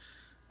to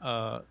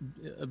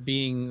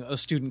being a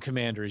student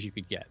commander as you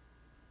could get.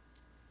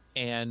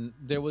 And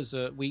there was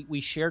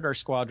we shared our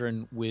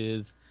squadron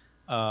with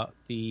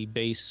the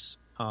base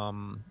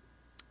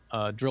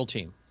drill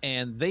team,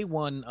 and they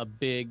won a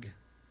big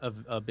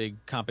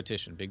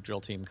competition, big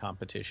drill team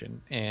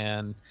competition,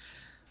 and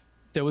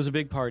there was a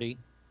big party.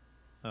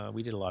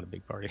 We did a lot of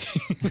big parties,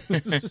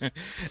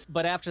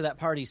 but after that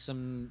party,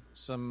 some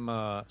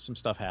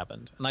stuff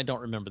happened, and I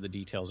don't remember the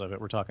details of it.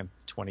 We're talking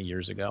 20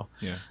 years ago.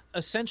 Yeah.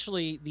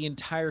 Essentially, the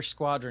entire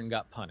squadron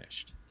got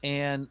punished,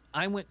 and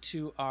I went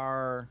to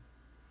our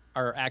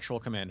actual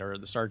commander,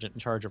 the sergeant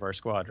in charge of our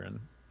squadron,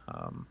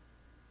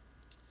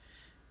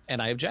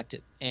 and I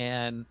objected.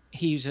 And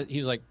he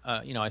was like,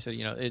 I said,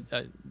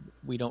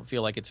 we don't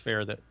feel like it's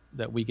fair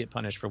that we get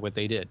punished for what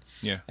they did.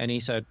 Yeah. And he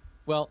said,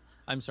 well,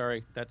 I'm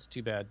sorry, that's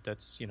too bad.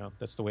 That's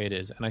the way it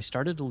is. And I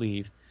started to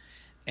leave,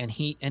 and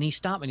he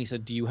stopped me and he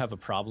said, do you have a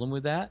problem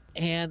with that?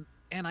 And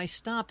I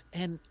stopped,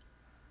 and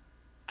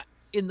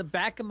in the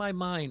back of my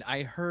mind,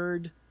 I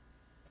heard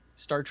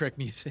Star Trek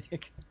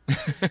music.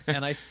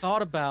 And I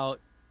thought about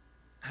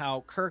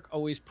how Kirk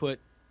always put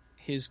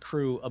his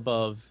crew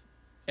above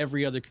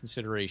every other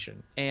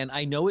consideration. And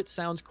I know it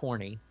sounds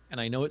corny, and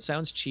I know it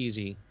sounds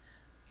cheesy,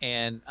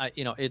 and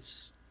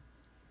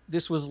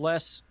this was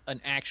less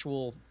an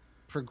actual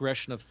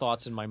progression of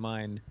thoughts in my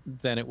mind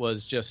than it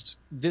was just,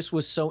 this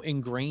was so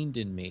ingrained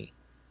in me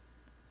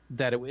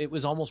that it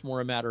was almost more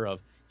a matter of,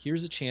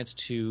 here's a chance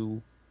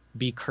to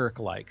be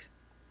Kirk-like.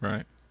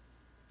 Right.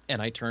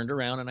 And I turned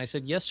around and I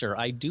said, yes, sir,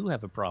 I do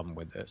have a problem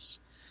with this.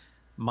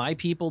 My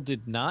people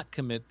did not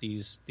commit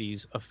these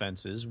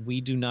offenses. We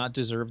do not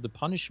deserve the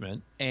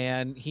punishment.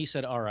 And he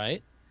said, all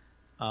right,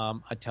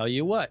 I tell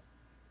you what,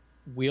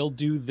 we'll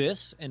do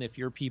this. And if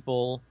your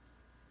people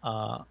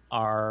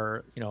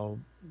are,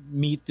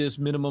 meet this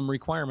minimum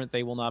requirement,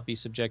 they will not be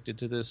subjected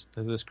to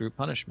this group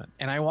punishment.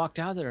 And I walked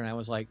out there and I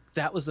was like,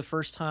 that was the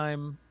first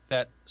time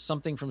that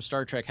something from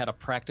Star Trek had a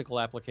practical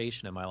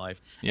application in my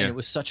life. Yeah. And it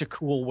was such a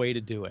cool way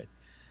to do it.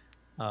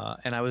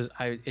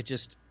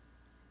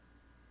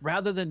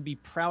 Rather than be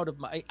proud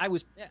of I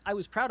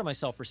was proud of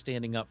myself for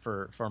standing up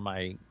for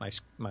my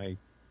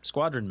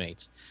squadron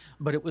mates,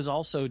 but it was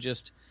also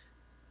just,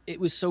 it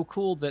was so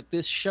cool that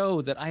this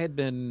show that I had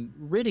been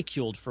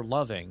ridiculed for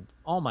loving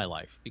all my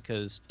life,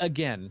 because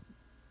again,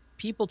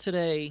 people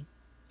today,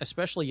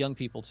 especially young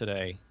people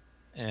today,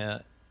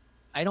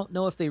 I don't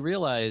know if they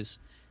realize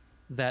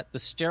that the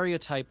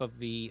stereotype of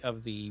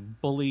the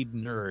bullied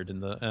nerd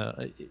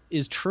and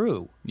is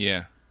true.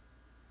 Yeah.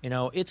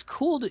 It's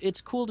cool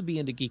to be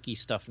into geeky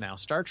stuff now.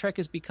 Star Trek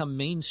has become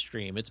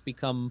mainstream. It's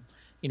become,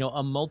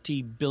 a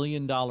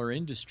multi-billion-dollar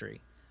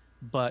industry.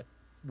 But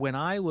when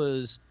I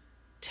was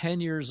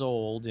 10 years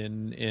old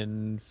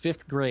in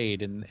 5th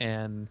grade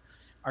and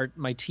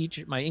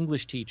my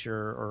English teacher,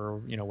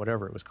 or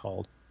whatever it was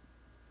called,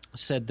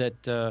 said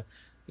that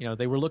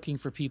they were looking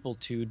for people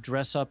to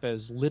dress up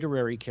as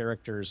literary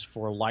characters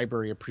for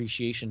Library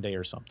Appreciation Day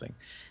or something,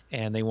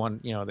 and they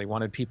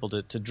wanted people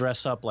to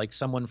dress up like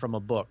someone from a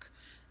book,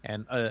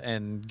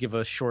 and give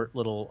a short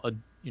little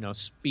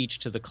speech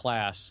to the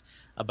class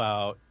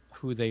about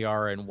who they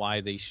are and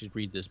why they should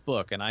read this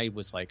book. And I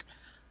was like,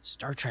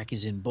 Star Trek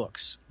is in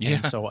books. Yeah.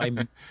 And so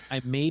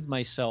I made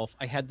myself.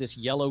 I had this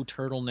yellow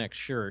turtleneck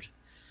shirt,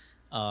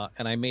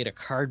 and I made a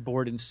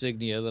cardboard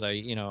insignia that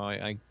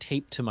I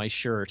taped to my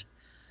shirt.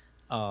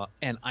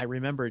 And I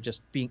remember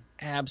just being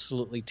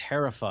absolutely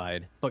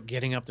terrified, but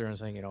getting up there and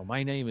saying,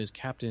 my name is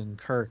Captain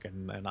Kirk,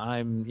 and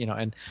I'm,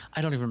 and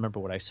I don't even remember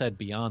what I said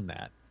beyond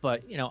that.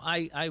 But,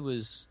 I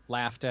was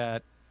laughed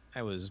at.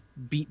 I was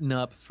beaten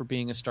up for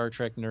being a Star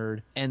Trek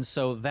nerd. And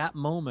so that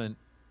moment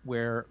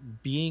where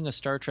being a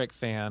Star Trek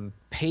fan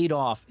paid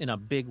off in a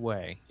big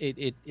way,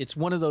 it's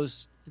one of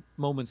those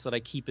moments that I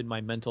keep in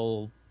my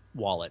mental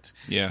wallet.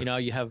 Yeah.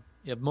 You have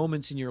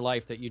moments in your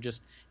life that you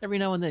just every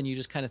now and then you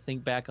just kind of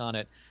think back on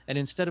it, and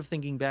instead of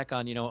thinking back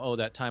on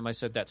that time I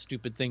said that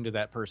stupid thing to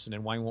that person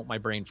and why won't my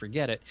brain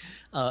forget it,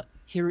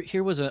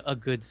 here was a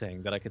good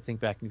thing that I could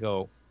think back and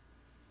go,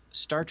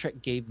 Star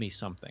Trek gave me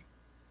something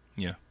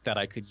that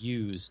I could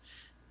use,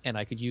 and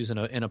I could use in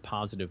a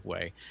positive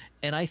way.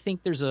 And I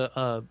think there's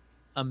a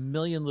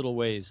million little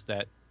ways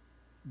that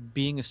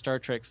being a Star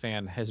Trek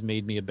fan has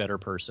made me a better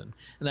person,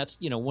 and that's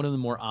one of the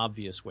more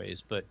obvious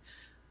ways. But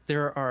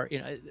there are,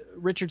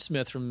 Richard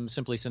Smith from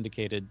Simply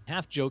Syndicated,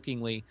 half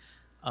jokingly,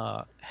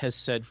 has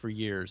said for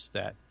years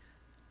that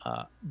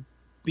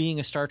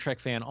being a Star Trek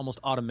fan almost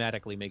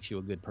automatically makes you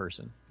a good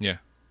person. Yeah.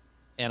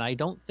 And I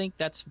don't think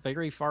that's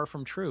very far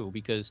from true,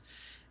 because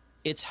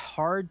it's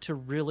hard to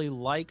really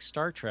like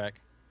Star Trek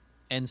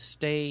and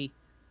stay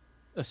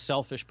a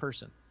selfish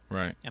person.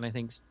 Right. And I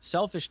think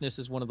selfishness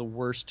is one of the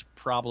worst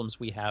problems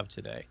we have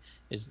today.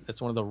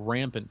 That's one of the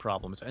rampant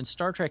problems. And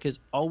Star Trek has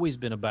always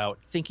been about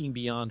thinking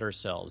beyond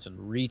ourselves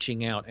and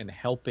reaching out and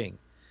helping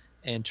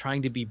and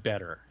trying to be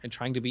better and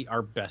trying to be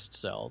our best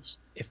selves.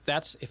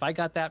 If I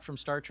got that from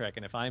Star Trek,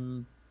 and if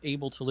I'm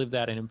able to live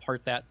that and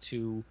impart that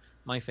to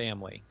my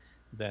family,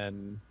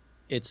 then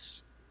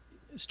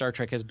Star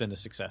Trek has been a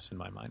success in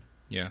my mind.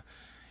 Yeah.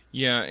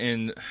 Yeah,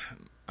 and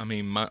I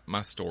mean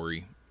my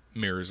story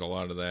mirrors a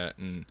lot of that,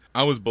 and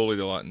I was bullied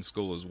a lot in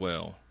school as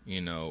well.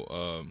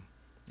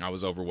 I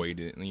was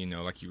overweight,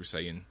 like you were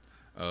saying,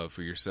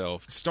 for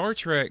yourself. Star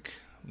Trek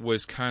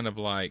was kind of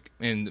like,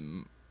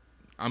 and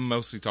I'm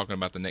mostly talking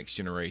about the next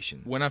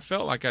generation. When I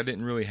felt like I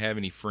didn't really have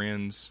any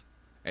friends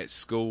at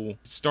school,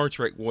 Star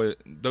Trek was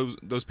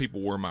those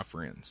people were my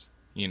friends.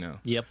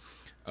 Yep.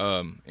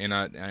 And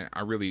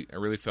I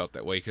really felt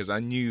that way, because I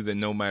knew that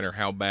no matter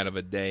how bad of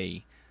a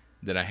day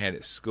that I had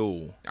at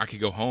school, I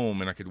could go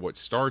home and I could watch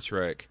Star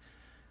Trek.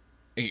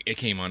 It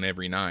came on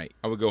every night.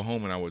 I would go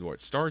home and I would watch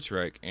Star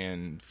Trek,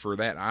 and for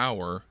that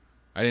hour,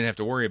 I didn't have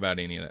to worry about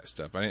any of that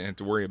stuff. I didn't have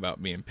to worry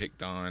about being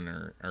picked on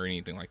or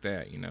anything like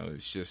that.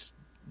 It's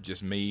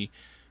just me,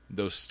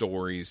 those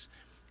stories,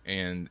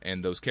 and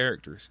those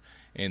characters.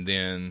 And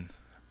then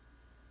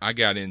I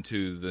got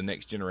into the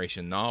next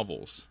generation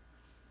novels.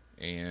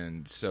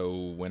 And so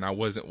when I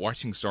wasn't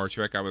watching Star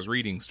Trek, I was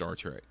reading Star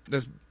Trek.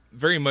 That's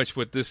very much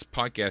what this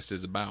podcast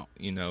is about.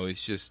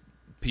 It's just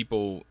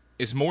people.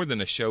 It's more than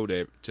a show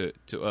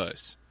to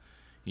us.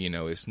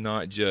 It's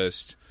not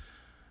just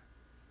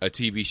a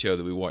TV show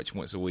that we watch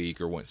once a week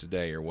or once a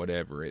day or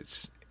whatever.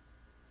 It's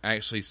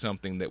actually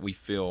something that we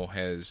feel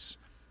has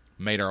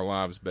made our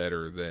lives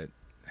better, that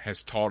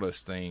has taught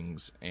us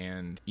things,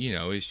 and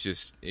it's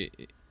just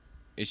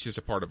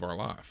a part of our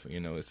life.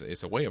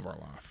 It's a way of our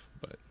life.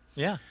 But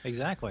yeah,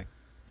 exactly.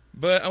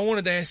 But I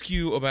wanted to ask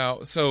you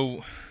about,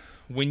 so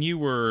when you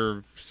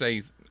were,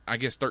 say, I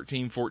guess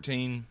 13,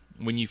 14,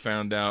 when you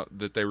found out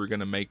that they were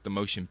going to make the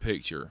motion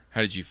picture,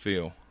 how did you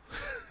feel?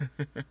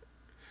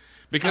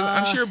 Because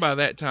I'm sure by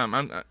that time,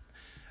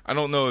 I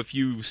don't know if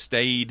you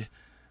stayed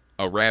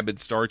a rabid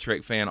Star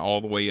Trek fan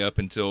all the way up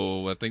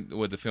until, I think,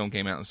 the film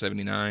came out in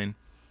 79.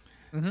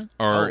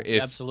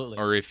 Mm-hmm. Absolutely.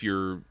 Or if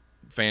your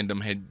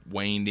fandom had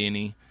waned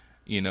any,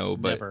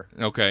 but never.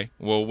 Okay.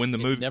 Well, when the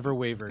movie never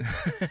wavered.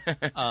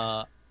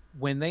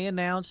 When they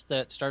announced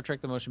that Star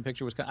Trek: The Motion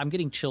Picture was coming, I'm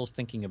getting chills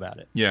thinking about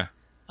it. Yeah.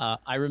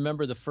 I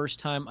remember the first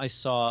time I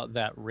saw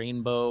that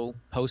rainbow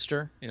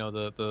poster,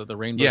 the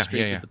rainbow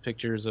streak with the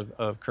pictures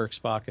of Kirk,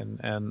 Spock,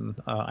 and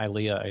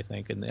Ilea, I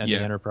think, and the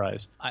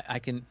Enterprise.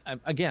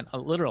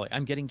 Literally,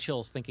 I'm getting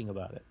chills thinking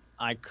about it.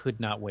 I could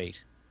not wait.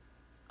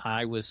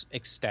 I was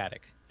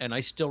ecstatic, and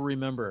I still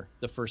remember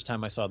the first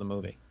time I saw the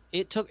movie.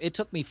 It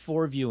took me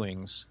 4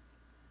 viewings,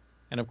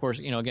 and of course,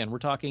 again, we're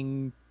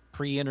talking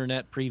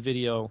pre-internet,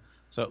 pre-video.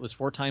 So it was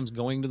 4 times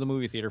going to the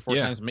movie theater, 4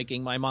 times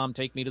making my mom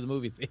take me to the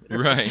movie theater.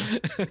 Right.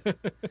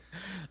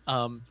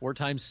 4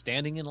 times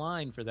standing in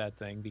line for that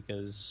thing,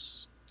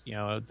 because,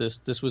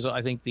 this was,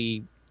 I think,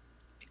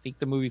 think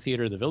the movie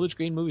theater, the Village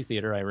Green movie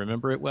theater, I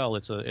remember it well.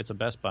 It's a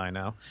Best Buy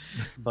now,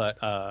 but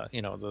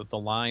the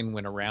line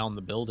went around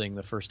the building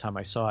the first time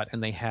I saw it,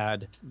 and they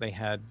had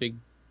big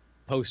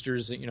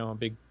posters,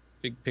 big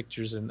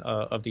pictures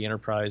of the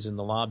Enterprise in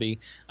the lobby.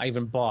 I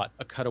even bought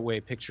a cutaway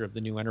picture of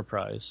the new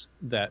Enterprise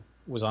that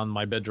was on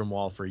my bedroom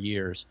wall for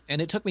years.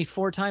 And it took me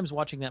 4 times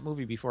watching that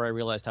movie before I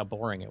realized how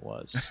boring it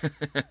was.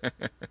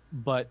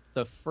 But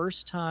the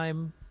first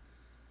time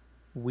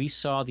we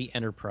saw the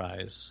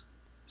Enterprise,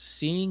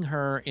 seeing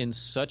her in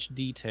such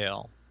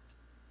detail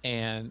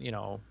and,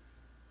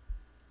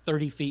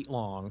 30 feet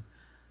long,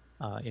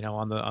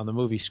 on the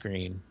movie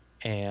screen,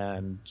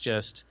 and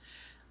just,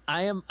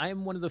 I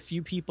am one of the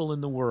few people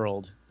in the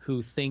world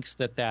who thinks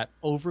that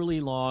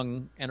overly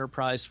long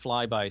Enterprise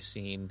flyby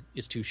scene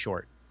is too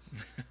short.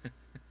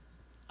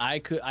 I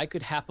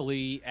could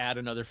happily add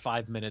another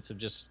 5 minutes of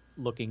just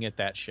looking at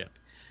that ship,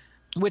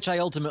 which I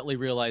ultimately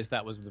realized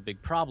that was the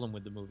big problem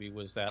with the movie,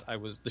 was that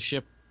the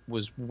ship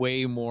was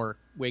way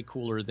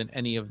cooler than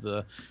any of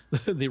the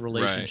the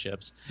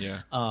relationships.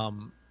 Right. Yeah.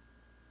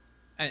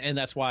 And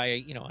that's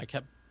why I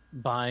kept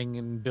buying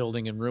and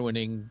building and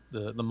ruining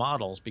the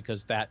models,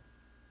 because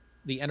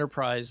the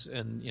Enterprise,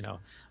 and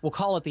we'll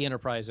call it the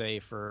Enterprise A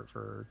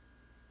for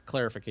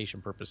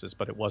clarification purposes,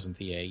 but it wasn't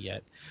the A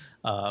yet.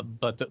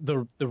 But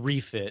the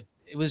refit,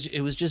 it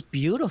was just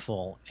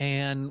beautiful,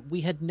 and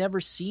we had never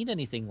seen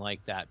anything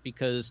like that,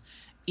 because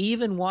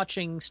even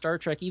watching Star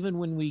Trek, even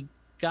when we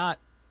got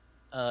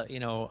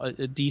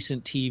a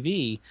decent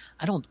TV,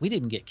 we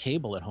didn't get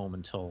cable at home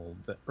until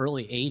the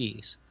early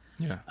 80s.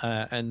 Yeah.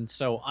 And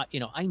so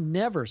I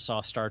never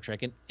saw Star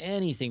Trek in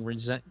anything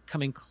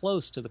coming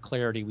close to the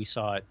clarity we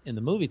saw it in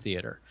the movie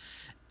theater.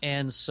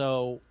 And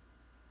so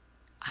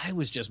I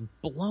was just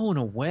blown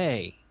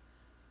away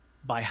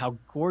by how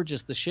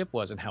gorgeous the ship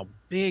was and how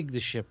big the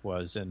ship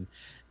was, and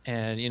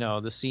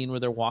the scene where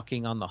they're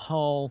walking on the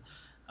hull,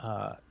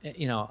 and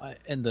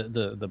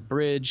the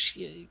bridge.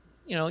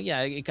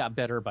 It got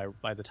better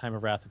by the time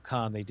of Wrath of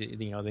Khan.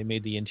 They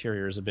made the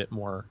interiors a bit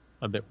warmer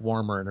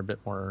and a bit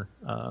more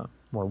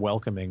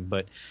welcoming,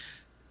 but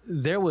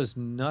there was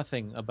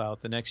nothing about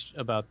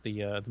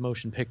the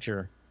motion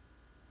picture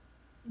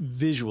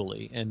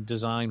visually and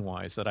design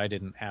wise that I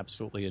didn't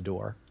absolutely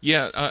adore.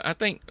 Yeah, I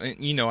think, I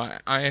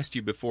asked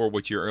you before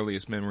what your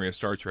earliest memory of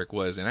Star Trek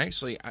was, and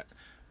actually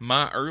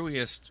my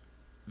earliest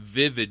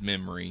vivid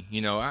memory,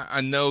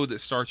 I know that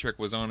Star Trek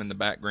was on in the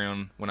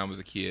background when I was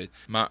a kid.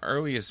 My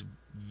earliest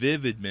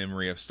vivid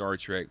memory of Star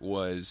Trek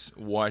was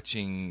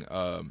watching,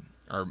 or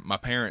my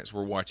parents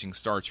were watching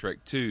Star Trek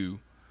 2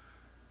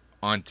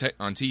 on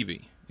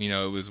TV.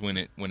 It was when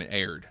it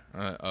aired.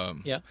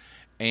 Yeah.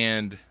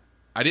 And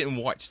I didn't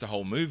watch the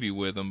whole movie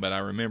with them, but I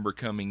remember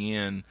coming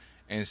in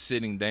and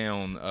sitting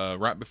down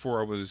right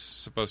before I was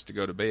supposed to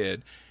go to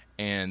bed,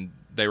 and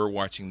they were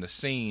watching the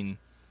scene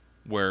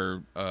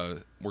where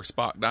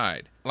Spock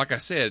died. Like I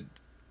said,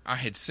 I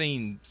had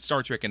seen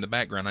Star Trek in the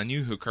background. I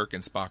knew who Kirk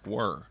and Spock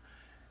were.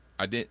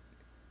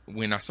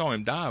 When I saw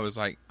him die, I was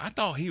like, I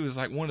thought he was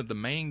like one of the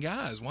main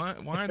guys. Why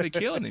are they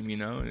killing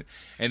him?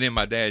 And then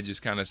my dad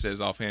just kind of says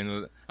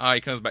offhand,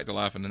 he comes back to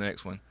life in the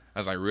next one. I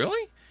was like,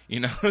 really?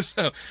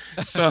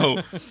 So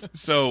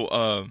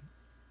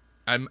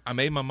I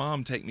made my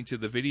mom take me to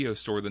the video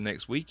store the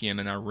next weekend,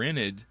 and I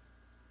wanted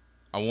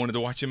to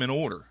watch them in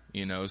order,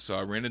 so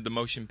I rented the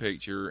motion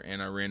picture,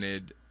 and I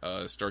rented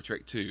Star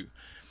Trek 2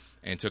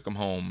 and took them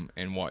home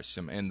and watched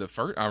them. And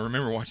I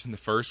remember watching the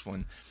first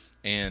one,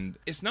 and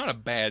it's not a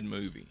bad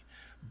movie,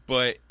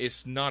 but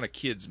it's not a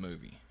kid's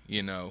movie,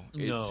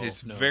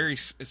 It's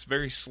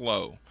very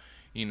slow,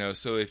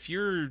 so if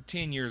you're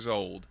 10 years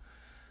old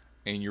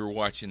and you're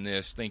watching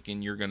this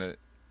thinking you're going to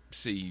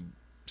see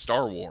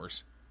Star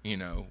Wars,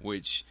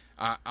 which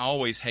I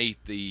always hate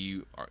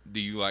the do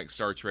you like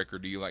Star Trek or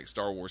do you like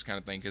Star Wars kind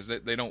of thing, because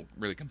they don't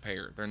really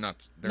compare. They're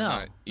not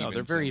even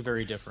they're very,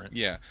 very different.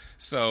 Yeah.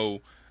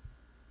 So,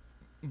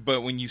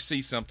 but when you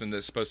see something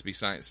that's supposed to be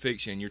science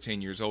fiction, you're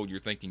 10 years old, you're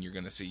thinking you're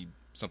going to see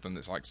something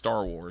that's like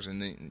Star Wars,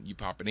 and then you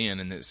pop it in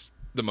and it's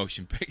the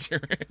motion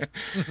picture,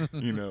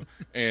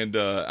 And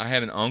I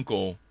had an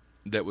uncle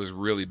that was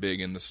really big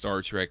in the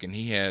Star Trek, and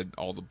he had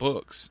all the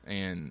books,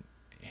 and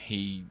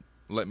he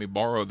let me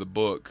borrow the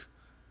book,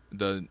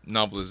 the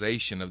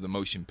novelization of the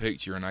motion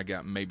picture, and I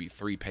got maybe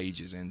 3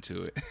 pages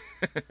into it.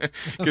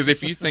 Because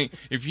if you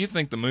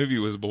think the movie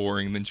was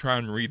boring, then try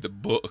and read the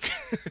book.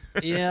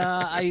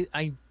 Yeah,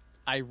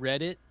 I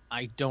read it.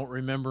 I don't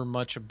remember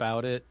much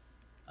about it,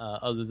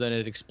 other than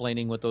it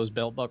explaining what those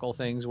belt buckle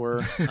things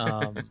were.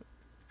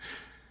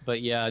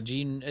 But yeah,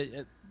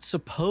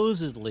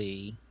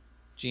 supposedly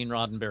Gene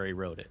Roddenberry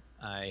wrote it.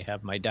 I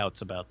have my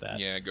doubts about that.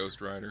 Yeah,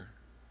 Ghost Rider.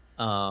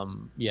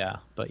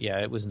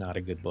 It was not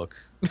a good book.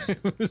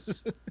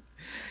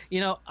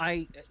 And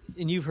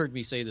you've heard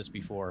me say this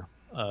before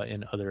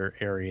in other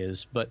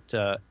areas,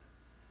 but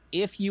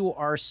if you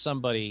are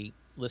somebody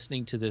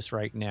listening to this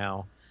right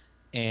now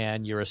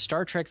and you're a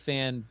Star Trek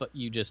fan, but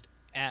you just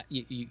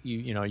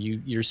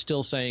you're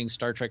still saying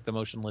Star Trek the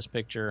Motionless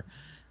Picture,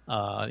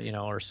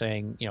 or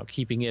saying,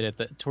 keeping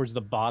it towards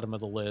the bottom of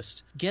the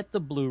list, get the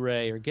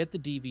Blu-ray or get the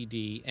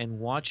DVD and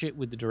watch it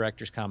with the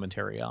director's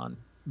commentary on,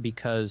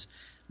 because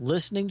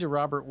listening to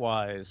Robert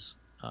Wise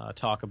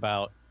talk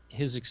about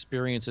his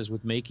experiences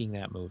with making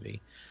that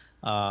movie,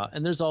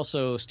 and there's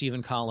also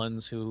Stephen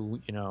Collins, who,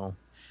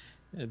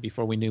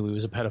 before we knew he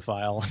was a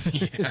pedophile,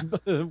 is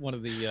one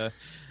of the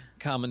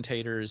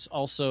commentators.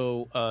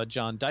 Also,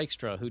 John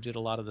Dykstra, who did a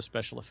lot of the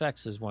special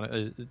effects,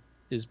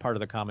 is part of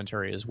the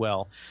commentary as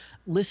well.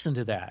 Listen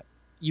to that.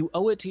 You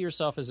owe it to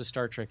yourself as a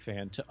Star Trek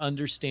fan to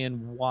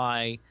understand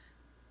why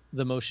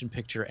the motion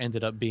picture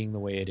ended up being the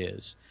way it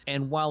is.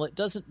 And while it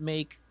doesn't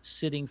make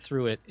sitting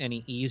through it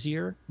any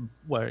easier,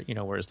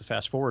 whereas the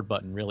fast forward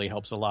button really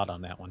helps a lot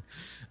on that one,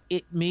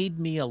 it made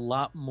me a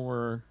lot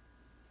more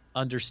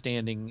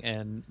understanding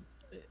and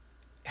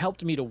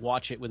helped me to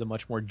watch it with a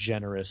much more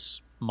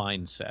generous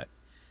mindset,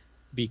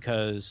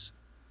 because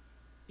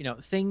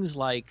things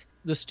like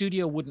the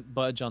studio wouldn't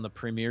budge on the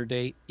premiere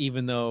date,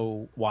 even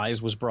though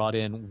Wise was brought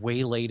in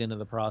way late into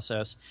the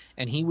process,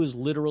 and he was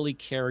literally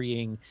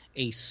carrying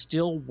a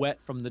still wet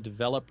from the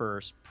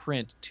developer's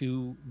print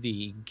to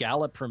the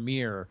gala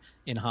premiere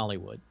in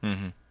Hollywood.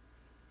 Mm-hmm.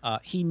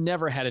 He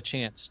never had a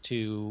chance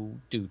to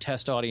do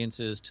test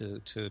audiences,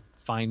 to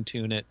fine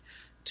tune it,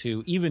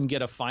 to even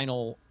get a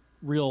final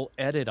real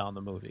edit on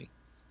the movie.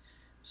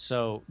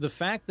 So the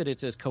fact that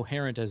it's as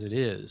coherent as it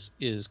is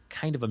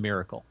kind of a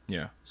miracle.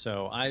 Yeah.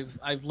 So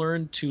I've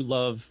learned to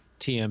love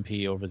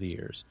TMP over the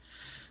years.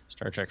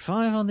 Star Trek V,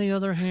 on the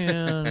other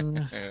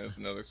hand, yeah, that's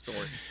another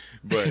story.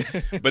 But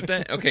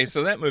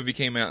so that movie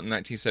came out in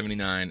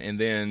 1979, and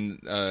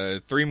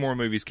then 3 more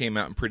movies came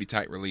out in pretty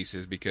tight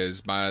releases, because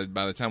by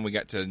the time we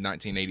got to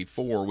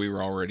 1984, we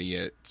were already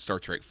at Star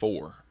Trek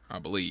 4, I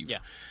believe. Yeah.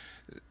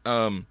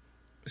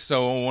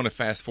 So I want to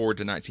fast forward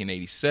to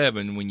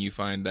 1987 when you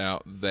find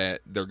out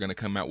that they're going to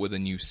come out with a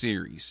new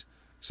series.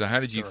 So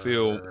how did you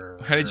feel?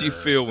 How did you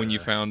feel when you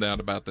found out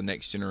about the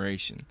Next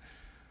Generation?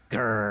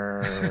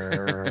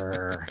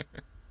 I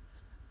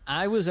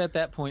was at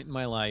that point in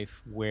my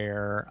life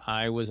where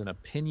I was an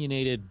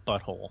opinionated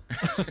butthole.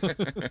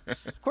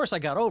 Of course, I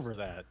got over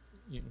that.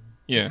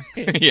 Yeah.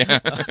 Yeah.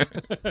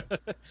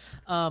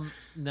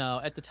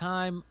 No, at the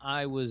time,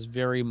 I was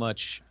very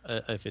much,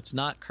 if it's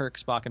not Kirk,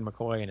 Spock, and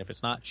McCoy, and if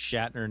it's not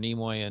Shatner,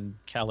 Nimoy, and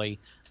Kelly,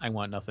 I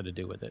want nothing to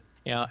do with it.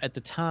 At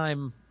the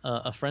time,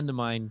 a friend of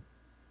mine,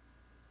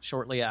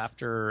 shortly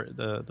after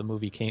the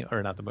movie came,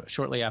 or not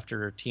shortly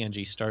after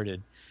TNG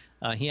started,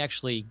 he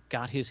actually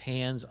got his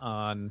hands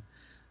on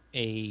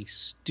a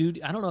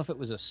studio. I don't know if it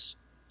was a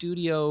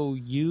studio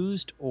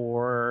used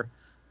or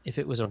if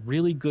it was a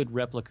really good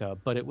replica,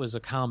 but it was a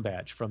comm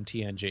badge from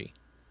TNG.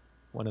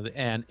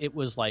 And it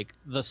was like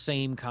the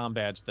same comm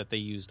badge that they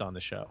used on the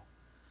show.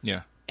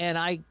 Yeah. And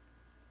I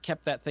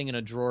kept that thing in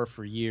a drawer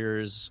for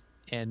years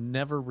and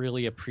never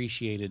really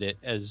appreciated it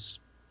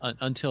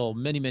until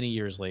many, many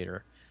years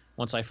later,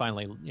 once I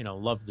finally,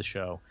 loved the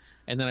show.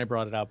 And then I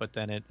brought it out, but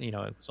then it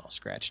was all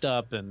scratched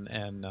up, and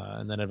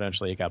then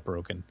eventually it got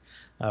broken.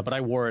 But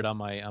I wore it on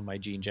my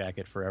jean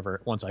jacket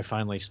forever once I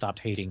finally stopped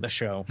hating the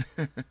show.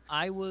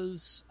 I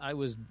was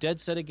dead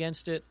set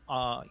against it.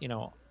 I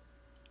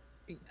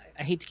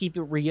hate to keep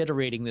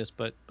reiterating this,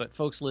 but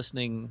folks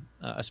listening,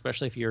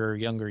 especially if you're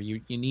younger,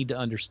 you need to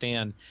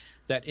understand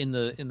that in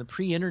the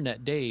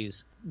pre-internet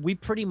days, we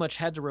pretty much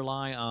had to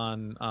rely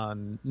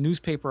on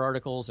newspaper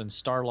articles and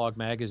Starlog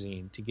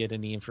magazine to get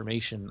any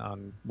information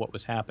on what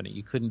was happening.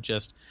 You couldn't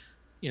just,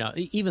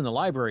 even the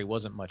library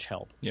wasn't much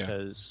help,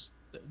 because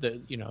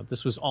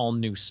this was all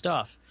new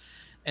stuff.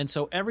 And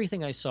so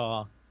everything I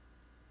saw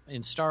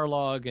in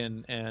Starlog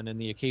and in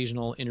the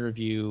occasional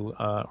interview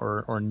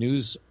or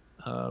news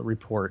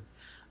report,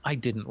 I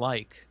didn't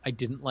like. I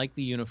didn't like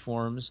the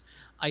uniforms.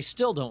 I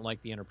still don't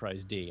like the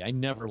Enterprise D. I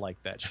never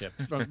liked that ship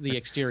from the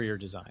exterior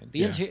design.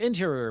 The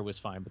interior was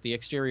fine, but the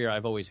exterior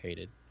I've always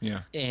hated.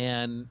 Yeah.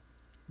 And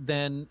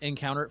then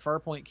Encounter at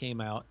Farpoint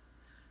came out,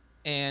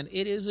 and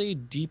it is a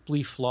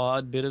deeply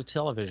flawed bit of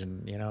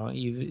television,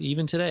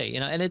 even today.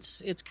 And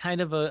it's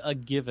kind of a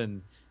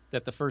given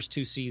that the first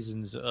 2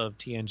 seasons of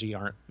TNG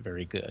aren't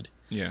very good.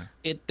 Yeah.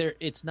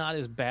 It's not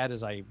as bad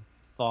as I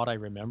thought I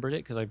remembered it,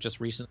 because I've just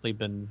recently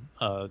been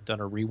done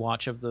a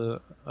rewatch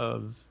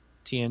of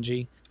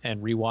TNG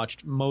and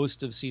rewatched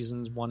most of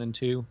seasons 1 and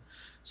 2.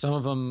 Some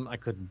of them I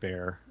couldn't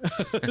bear,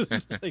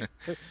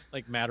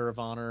 like Matter of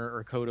Honor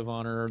or Code of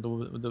Honor.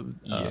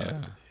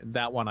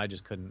 That one I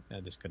just couldn't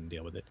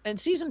deal with it. And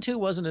season 2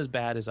 wasn't as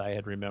bad as I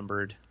had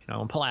remembered.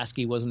 And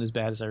Pulaski wasn't as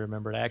bad as I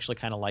remembered. I actually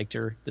kind of liked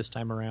her this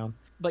time around.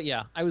 But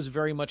yeah, I was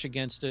very much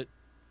against it.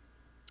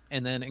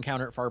 And then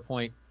Encounter at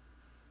Farpoint,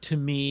 to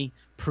me,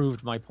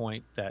 proved my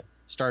point that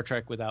Star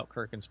Trek without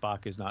Kirk and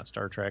Spock is not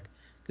Star Trek.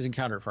 Because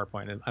Encounter at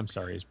Farpoint, I'm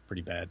sorry, is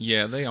pretty bad.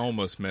 Yeah, they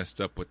almost messed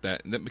up with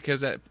that,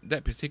 because that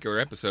particular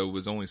episode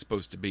was only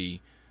supposed to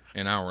be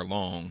an hour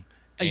long.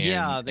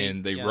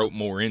 And they wrote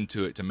more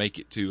into it to make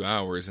it 2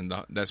 hours, and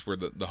that's where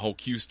the whole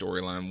Q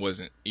storyline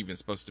wasn't even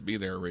supposed to be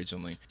there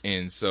originally.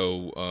 And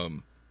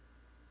so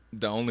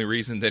the only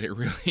reason that it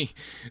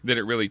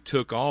really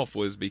took off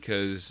was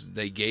because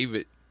they gave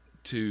it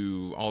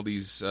to all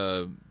these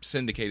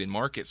syndicated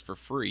markets for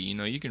free.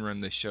 You can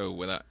run this show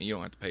you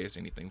don't have to pay us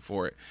anything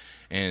for it,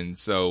 and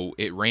so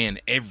it ran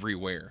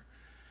everywhere.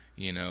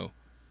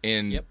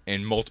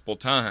 And multiple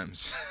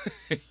times.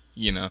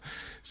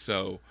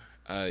 So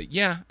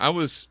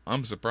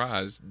I'm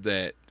surprised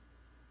that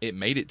it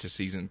made it to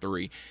season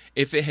 3.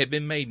 If it had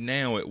been made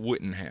now, it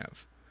wouldn't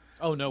have.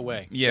 Oh, no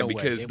way. Yeah, no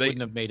because way. It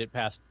wouldn't have made it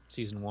past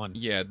season 1.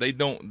 Yeah, they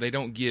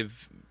don't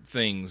give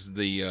things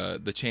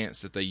the chance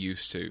that they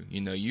used to.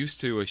 Used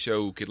to a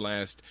show could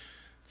last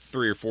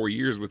 3 or 4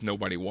 years with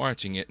nobody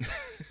watching it,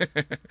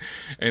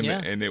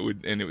 and it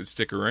would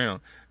stick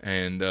around.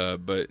 And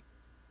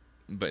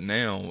but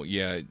now,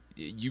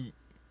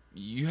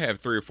 you have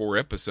 3 or 4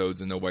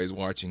 episodes and nobody's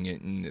watching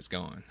it, and it's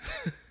gone.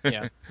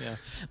 Yeah.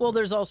 Well,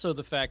 there's also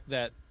the fact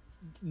that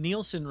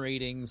Nielsen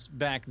ratings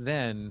back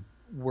then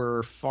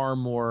were far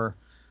more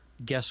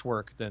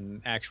guesswork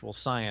than actual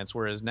science,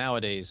 whereas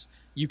nowadays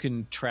you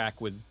can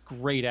track with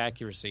great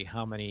accuracy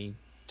how many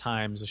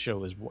times a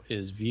show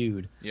is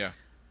viewed. Yeah.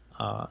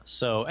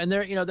 So, and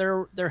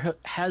there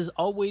has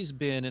always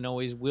been and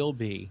always will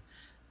be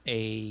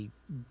a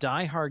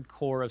diehard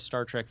core of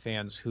Star Trek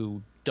fans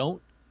who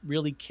don't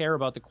really care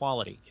about the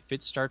quality. If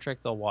it's Star Trek,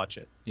 they'll watch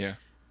it. Yeah.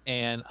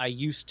 And I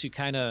used to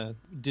kind of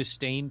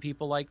disdain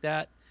people like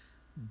that,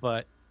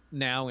 but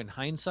now in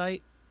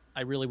hindsight,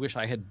 I really wish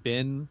I had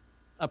been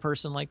a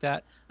person like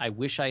that. I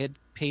wish I had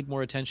paid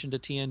more attention to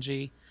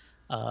TNG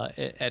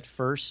at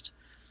first,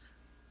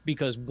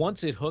 because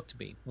once it hooked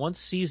me, once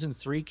season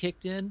 3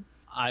 kicked in,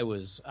 I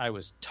was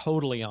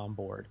totally on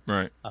board.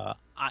 Right.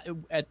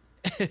 At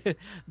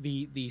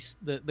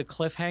the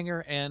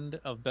cliffhanger end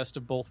of Best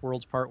of Both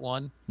Worlds Part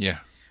 1. Yeah.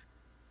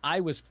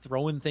 I was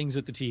throwing things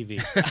at the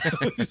TV.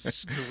 I was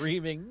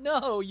screaming,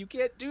 "No, you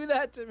can't do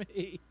that to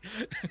me!"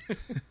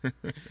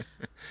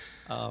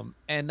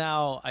 And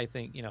now I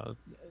think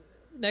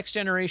Next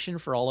Generation,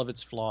 for all of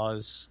its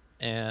flaws,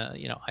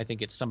 I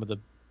think it's some of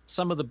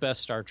the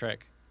best Star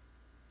Trek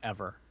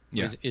ever.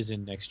 Yeah. is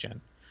in Next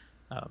Gen.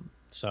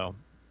 So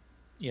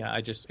yeah,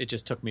 it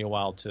just took me a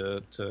while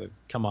to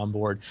come on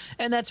board,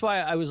 and that's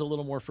why I was a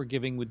little more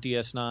forgiving with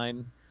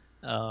DS9.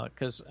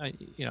 Because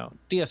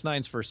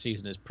DS9's first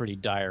season is pretty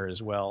dire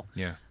as well.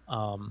 Yeah.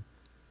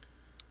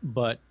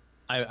 But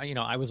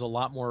I was a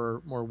lot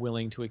more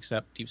willing to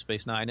accept Deep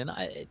Space Nine, and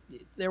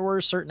there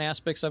were certain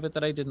aspects of it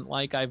that I didn't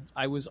like.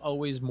 I was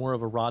always more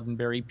of a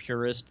Roddenberry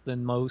purist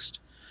than most,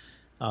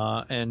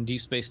 and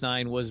Deep Space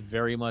Nine was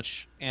very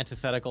much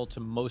antithetical to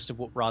most of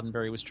what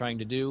Roddenberry was trying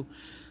to do.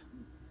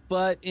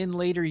 But in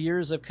later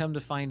years, I've come to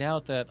find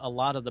out that a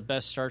lot of the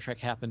best Star Trek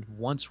happened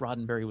once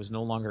Roddenberry was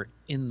no longer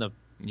in the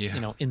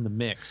in the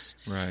mix.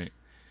 Right.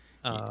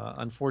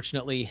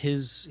 Unfortunately,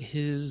 his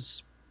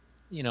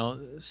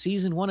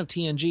season 1 of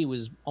TNG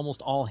was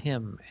almost all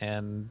him,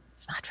 and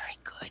it's not very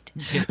good.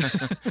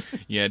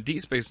 Yeah,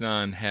 Deep Space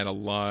Nine had a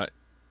lot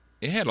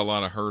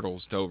of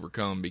hurdles to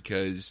overcome,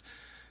 because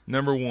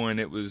number one,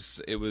 it was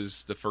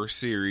the first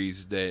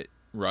series that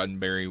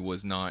Roddenberry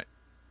was not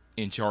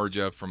in charge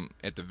of from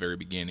at the very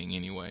beginning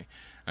anyway.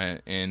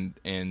 And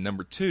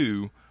number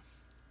two,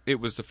 it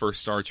was the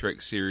first Star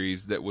Trek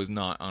series that was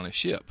not on a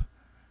ship.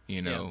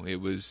 It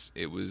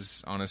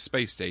was on a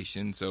space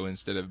station. So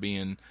instead of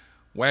being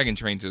Wagon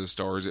Train to the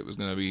Stars, it was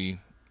going to be,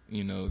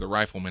 the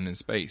riflemen in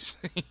space.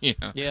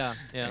 Yeah.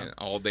 And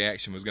all the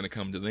action was going to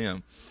come to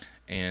them.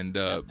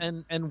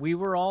 And we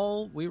were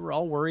all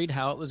worried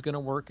how it was going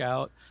to work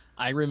out.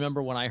 I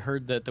remember when I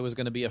heard that there was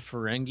going to be a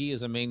Ferengi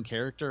as a main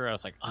character, I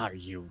was like, "Are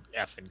you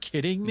effing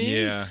kidding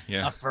me? Yeah.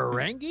 A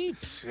Ferengi?"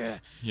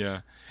 Yeah.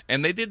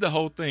 And they did the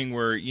whole thing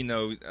where,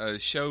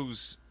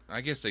 shows,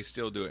 I guess they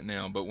still do it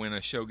now, but when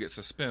a show gets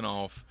a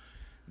spinoff,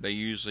 they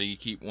usually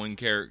keep one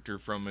character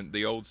from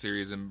the old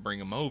series and bring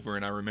him over.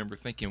 And I remember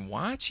thinking,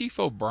 why Chief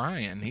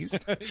O'Brien? He's,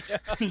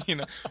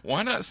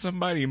 why not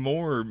somebody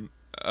more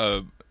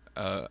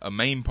a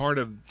main part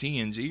of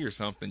TNG or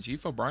something?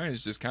 Chief O'Brien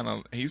is just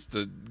he's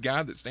the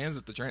guy that stands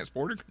at the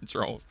transporter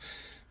controls.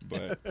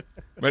 But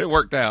it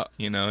worked out.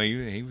 He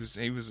was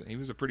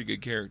a pretty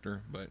good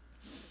character. But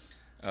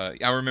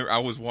I remember I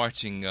was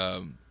watching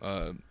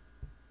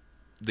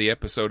the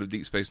episode of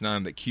Deep Space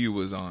Nine that Q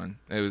was on.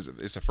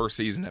 It's a first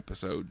season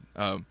episode.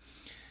 I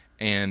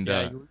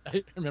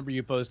remember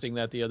you posting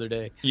that the other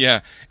day.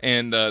 Yeah,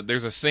 and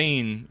there's a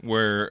scene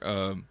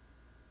where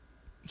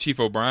Chief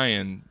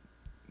O'Brien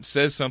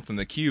says something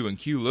to Q, and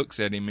Q looks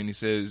at him and he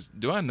says,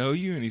 "Do I know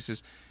you?" And he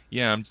says,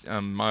 "Yeah,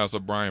 I'm Miles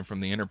O'Brien from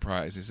the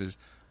Enterprise." He says,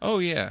 "Oh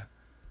yeah,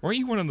 weren't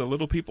you one of the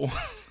little people?"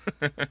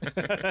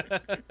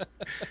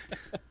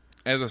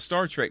 As a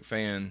Star Trek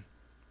fan,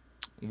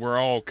 we're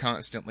all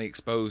constantly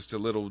exposed to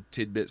little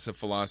tidbits of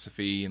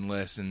philosophy and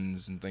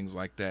lessons and things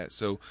like that.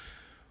 So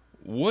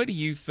what do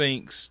you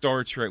think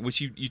Star Trek,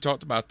 which you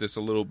talked about this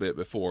a little bit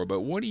before, but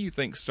what do you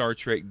think Star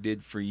Trek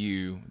did for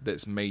you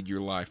that's made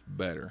your life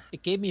better?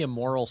 It gave me a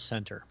moral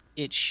center.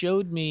 It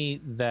showed me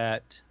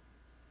that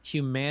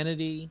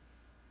humanity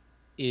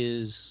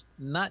is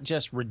not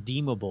just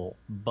redeemable,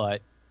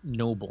 but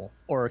noble,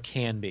 or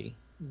can be.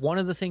 One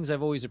of the things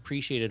I've always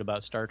appreciated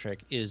about Star Trek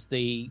is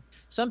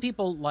some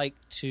people like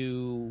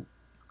to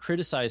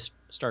criticize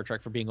Star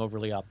Trek for being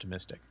overly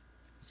optimistic,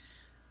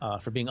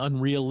 for being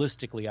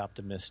unrealistically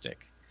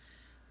optimistic.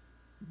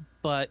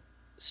 But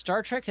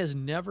Star Trek has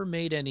never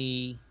made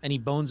any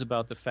bones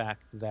about the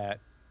fact that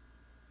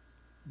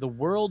the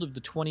world of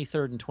the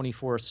 23rd and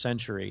 24th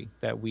century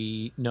that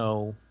we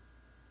know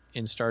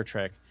in Star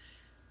Trek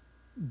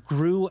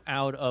grew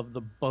out of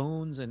the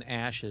bones and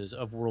ashes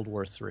of World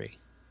War III.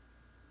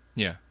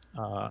 Yeah.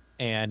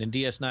 And in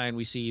DS9,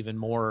 we see even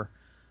more,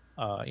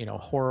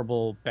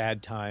 horrible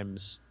bad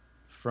times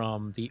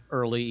from the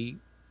early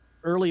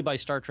by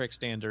Star Trek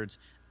standards,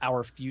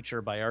 our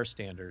future by our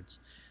standards.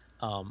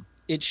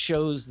 It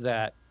shows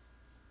that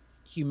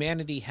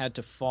humanity had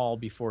to fall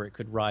before it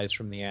could rise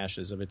from the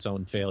ashes of its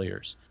own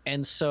failures.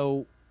 And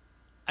so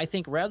I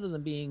think rather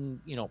than being,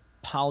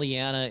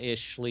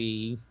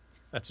 Pollyanna-ishly,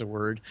 that's a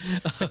word,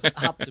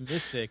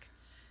 optimistic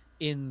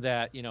in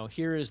that,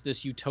 here is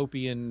this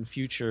utopian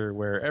future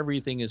where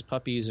everything is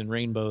puppies and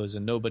rainbows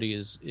and nobody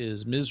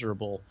is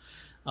miserable,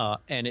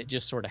 and it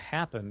just sort of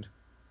happened.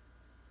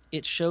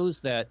 It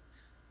shows that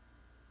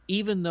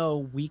even though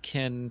we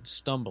can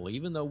stumble,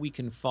 even though we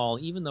can fall,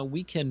 even though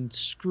we can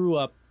screw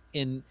up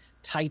in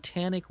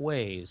titanic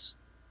ways,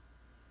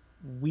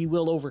 we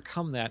will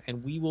overcome that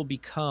and we will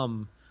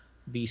become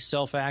the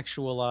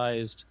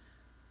self-actualized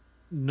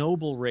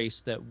noble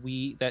race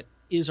that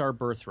is our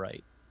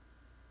birthright,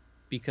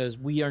 because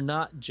we are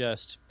not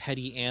just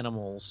petty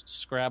animals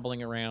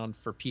scrabbling around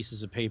for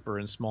pieces of paper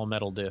and small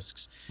metal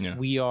discs. Yeah.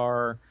 We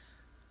are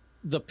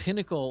the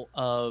pinnacle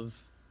of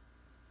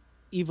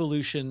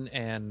evolution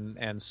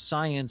and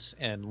science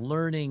and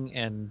learning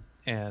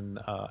and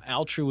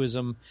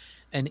altruism.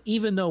 And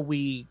even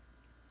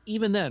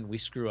then we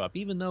screw up,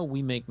 even though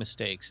we make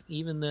mistakes,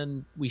 even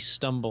then we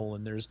stumble,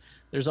 and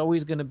there's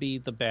always going to be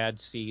the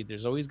bad seed.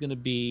 There's always going to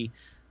be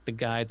the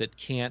guy that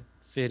can't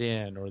fit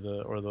in, or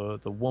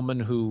the woman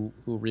who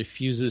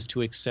refuses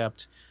to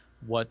accept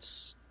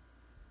what's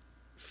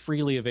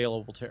freely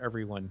available to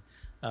everyone,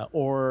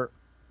 or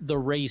the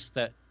race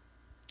that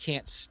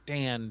can't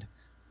stand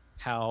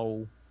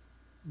how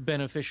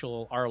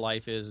beneficial our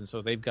life is, and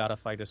so they've got to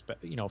fight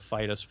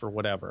us for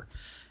whatever.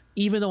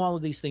 Even though all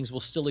of these things will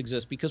still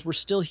exist, because we're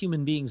still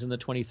human beings in the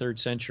 23rd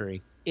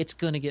century, it's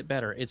going to get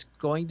better. It's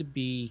going to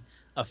be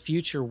a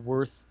future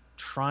worth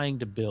trying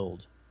to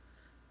build,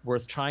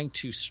 worth trying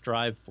to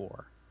strive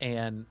for.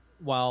 And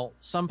while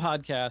some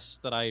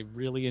podcasts that I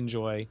really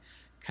enjoy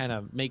kind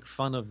of make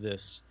fun of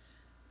this,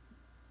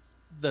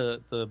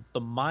 the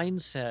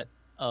mindset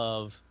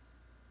of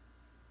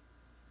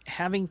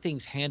having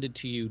things handed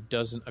to you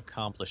doesn't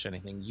accomplish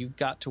anything. You've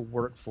got to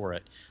work for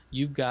it.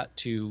 You've got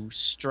to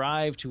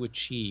strive to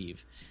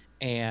achieve.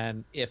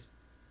 And if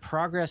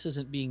progress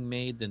isn't being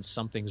made, then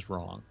something's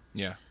wrong.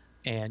 Yeah.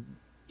 And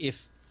if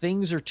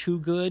things are too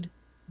good,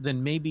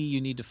 then maybe you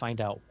need to find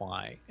out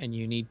why. And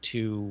you need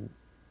to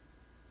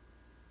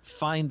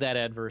find that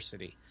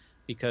adversity,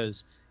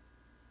 because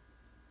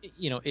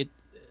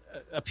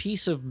a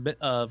piece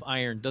of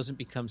iron doesn't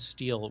become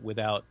steel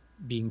without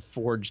being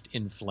forged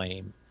in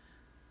flame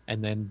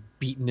and then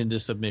beaten into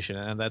submission.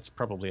 And that's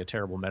probably a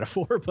terrible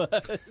metaphor,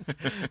 but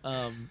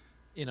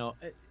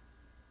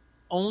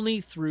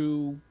only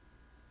through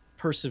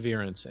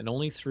perseverance and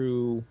only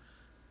through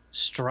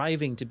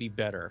striving to be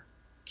better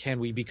can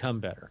we become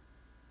better.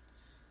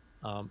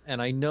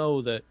 And I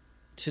know that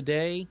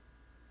today,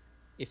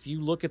 if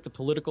you look at the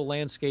political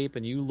landscape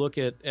and you look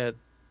at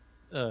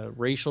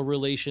racial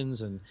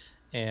relations and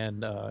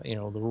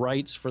the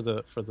rights for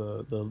the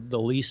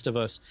least of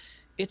us,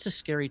 it's a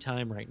scary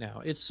time right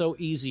now. It's so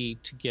easy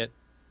to get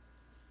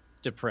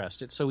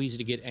depressed. It's so easy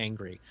to get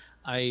angry.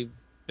 I've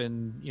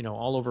been,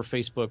 all over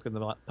Facebook in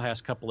the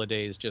past couple of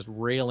days just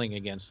railing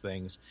against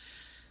things.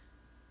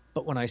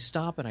 But when I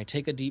stop and I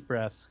take a deep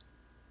breath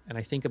and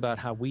I think about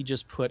how we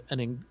just put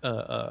a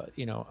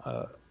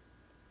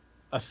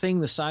thing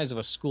the size of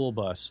a school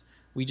bus,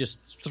 we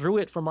just threw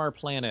it from our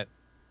planet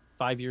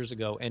 5 years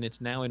ago, and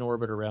it's now in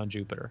orbit around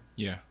Jupiter.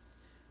 Yeah.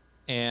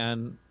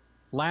 And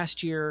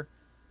last year,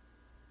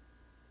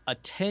 a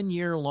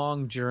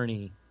 10-year-long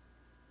journey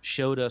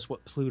showed us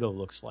what Pluto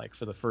looks like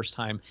for the first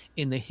time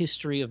in the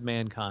history of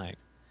mankind.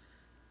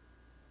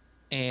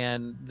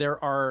 And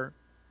there are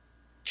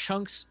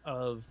chunks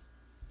of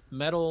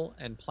metal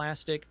and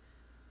plastic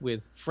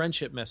with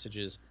friendship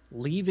messages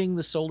leaving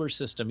the solar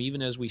system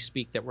even as we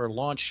speak that were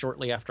launched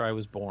shortly after I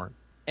was born.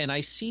 And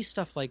I see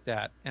stuff like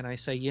that, and I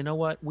say, you know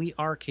what? We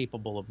are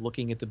capable of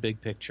looking at the big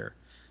picture.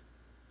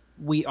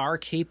 We are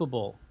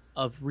capable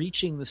of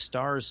reaching the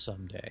stars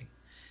someday.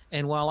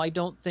 And while I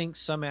don't think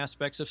some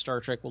aspects of Star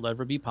Trek will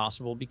ever be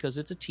possible because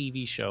it's a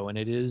TV show and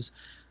it is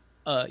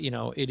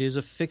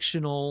a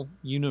fictional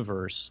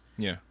universe.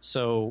 Yeah.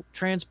 So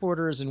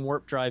transporters and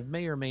warp drive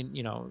may or may,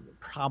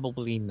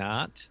 probably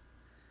not.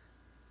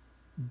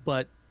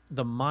 But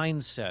the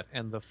mindset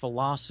and the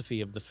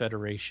philosophy of the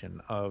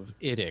Federation, of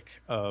IDIC,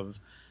 of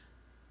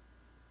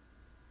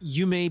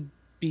you may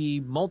be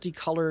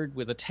multicolored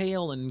with a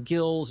tail and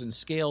gills and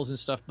scales and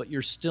stuff, but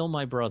you're still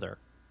my brother.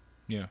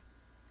 Yeah.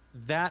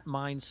 That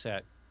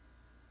mindset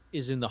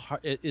is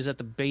at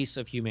the base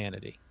of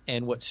humanity.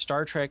 And what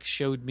Star Trek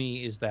showed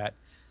me is that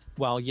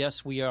while,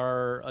 yes, we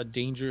are a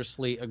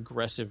dangerously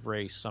aggressive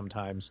race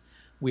sometimes,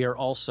 we are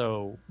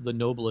also the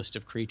noblest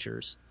of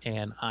creatures.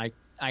 And I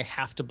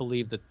have to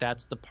believe that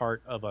that's the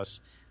part of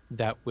us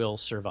that will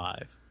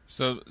survive.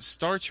 So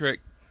Star Trek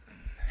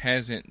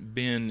hasn't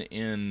been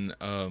in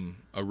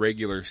a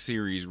regular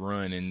series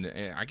run, and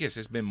I guess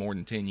it's been more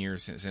than 10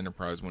 years since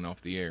Enterprise went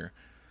off the air.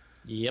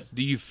 Yep.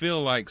 Do you feel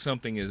like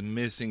something is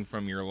missing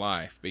from your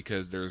life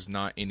because there's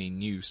not any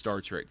new Star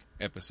Trek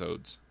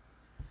episodes?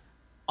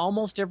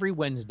 Almost every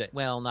Wednesday.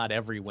 Well, not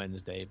every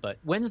Wednesday, but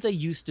Wednesday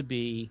used to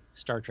be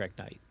Star Trek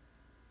night.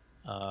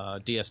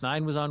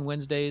 DS9 was on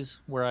Wednesdays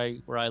where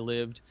I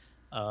lived.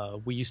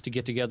 We used to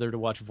get together to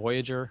watch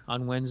Voyager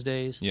on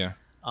Wednesdays. Yeah.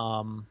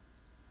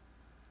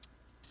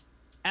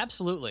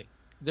 Absolutely.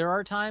 There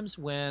are times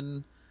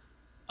when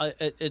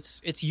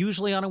it's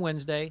usually on a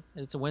Wednesday.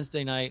 It's a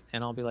Wednesday night,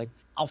 and I'll be like,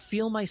 I'll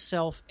feel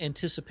myself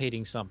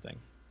anticipating something,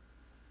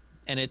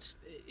 and it's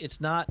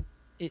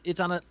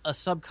on a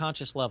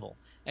subconscious level,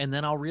 and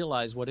then I'll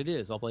realize what it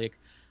is. I'll be like,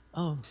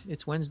 oh,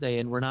 it's Wednesday,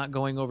 and we're not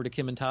going over to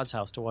Kim and Todd's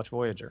house to watch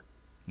Voyager.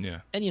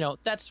 Yeah. And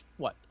that's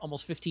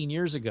almost 15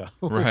 years ago.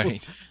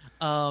 Right.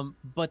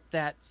 But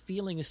that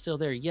feeling is still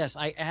there. Yes,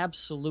 I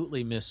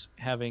absolutely miss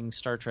having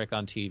Star Trek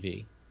on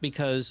TV,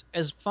 because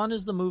as fun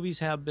as the movies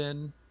have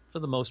been for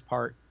the most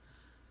part,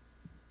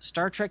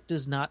 Star Trek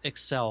does not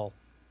excel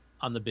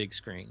on the big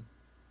screen.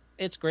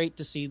 It's great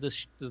to see the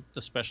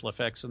special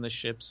effects and the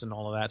ships and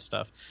all of that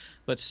stuff,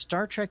 but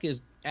Star Trek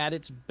is at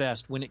its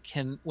best when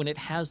it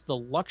has the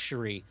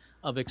luxury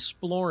of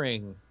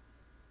exploring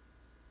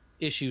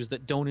issues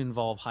that don't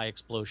involve high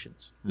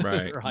explosions,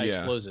 right? or high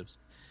explosives.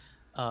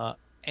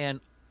 And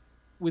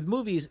with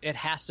movies, it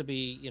has to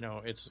be,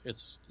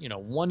 it's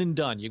one and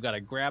done. You've got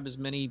to grab as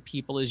many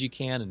people as you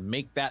can and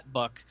make that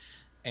buck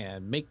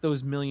and make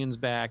those millions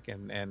back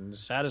and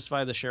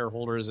satisfy the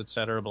shareholders, et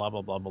cetera, blah,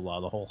 blah, blah, blah, blah,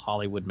 the whole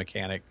Hollywood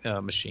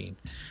machine.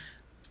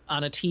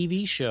 On a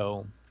TV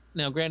show,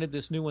 now granted,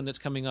 this new one that's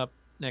coming up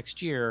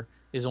next year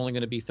is only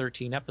going to be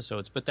 13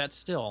 episodes, but that's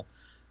still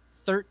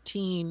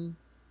 13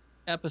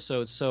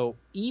 episodes. So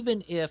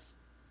even if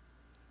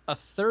a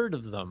third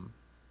of them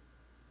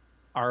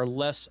are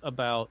less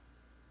about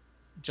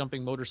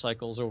jumping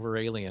motorcycles over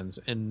aliens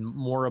and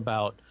more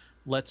about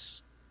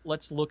let's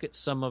look at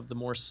some of the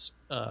more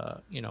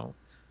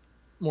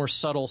more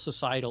subtle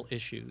societal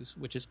issues,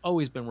 which has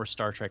always been where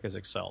Star Trek has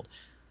excelled.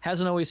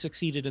 Hasn't always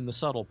succeeded in the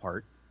subtle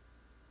part.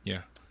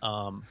 Yeah.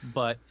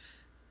 But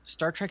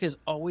Star Trek has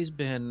always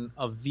been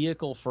a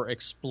vehicle for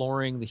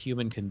exploring the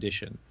human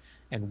condition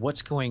and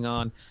what's going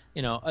on.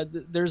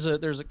 There's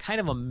a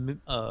kind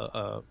of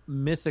a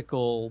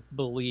mythical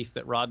belief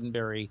that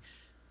Roddenberry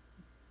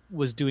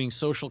was doing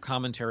social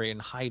commentary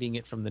and hiding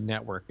it from the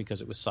network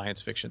because it was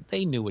science fiction.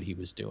 They knew what he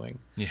was doing.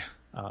 Yeah.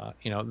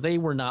 They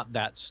were not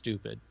that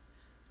stupid.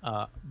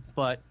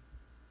 But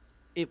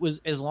it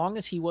was, as long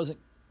as he wasn't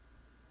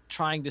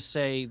trying to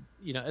say,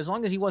 as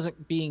long as he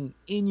wasn't being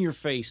in your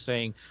face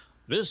saying,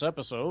 this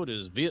episode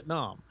is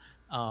Vietnam.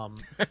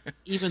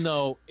 Even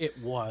though it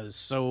was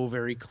so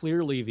very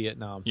clearly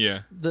Vietnam.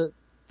 Yeah. The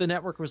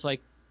network was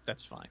like,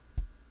 that's fine.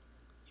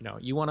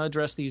 You want to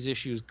address these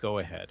issues, go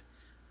ahead.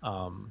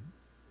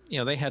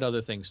 They had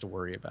other things to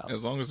worry about.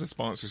 As long as the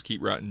sponsors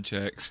keep writing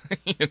checks.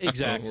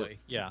 Exactly.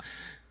 Yeah.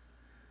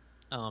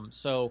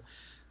 So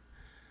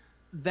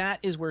that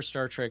is where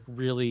Star Trek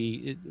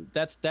really,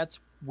 that's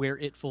where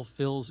it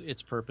fulfills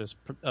its purpose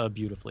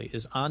beautifully,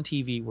 is on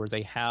TV, where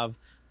they have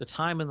the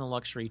time and the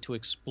luxury to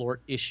explore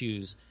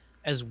issues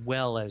as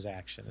well as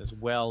action, as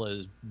well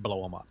as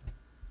blow them up.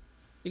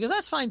 Because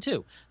that's fine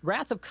too.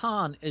 Wrath of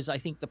Khan is, I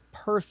think, the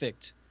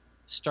perfect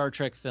Star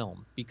Trek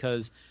film,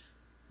 because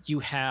you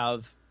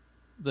have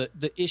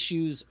the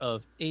issues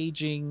of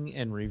aging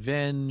and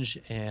revenge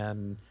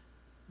and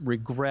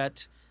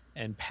regret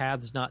and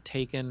paths not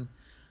taken.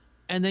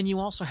 And then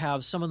you also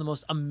have some of the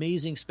most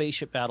amazing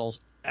spaceship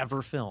battles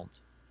ever filmed.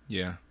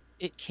 Yeah.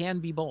 It can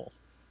be both.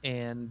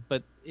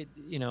 But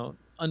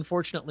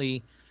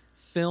unfortunately,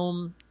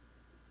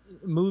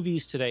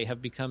 movies today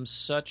have become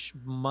such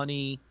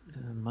money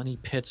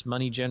pits,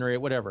 money generator,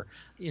 whatever.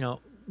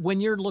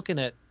 When you're looking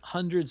at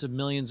hundreds of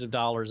millions of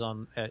dollars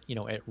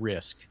at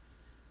risk,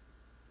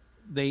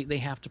 they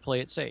have to play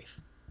it safe.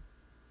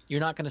 You're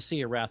not going to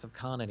see a Wrath of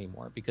Khan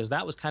anymore, because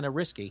that was kind of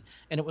risky,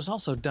 and it was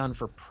also done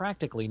for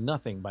practically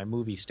nothing by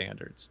movie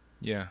standards.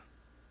 Yeah.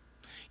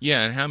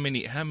 Yeah, and how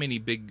many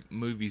big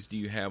movies do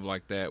you have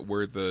like that,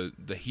 where the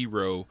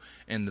hero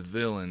and the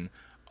villain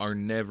are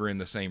never in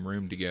the same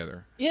room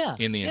together? Yeah.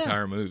 In the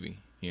entire movie,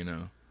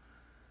 and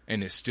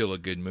it's still a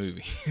good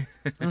movie.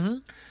 Mm-hmm.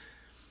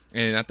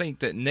 And I think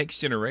that Next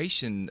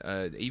Generation,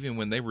 even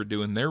when they were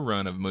doing their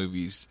run of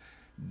movies,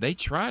 they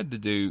tried to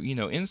do,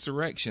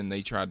 Insurrection,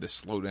 they tried to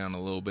slow down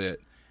a little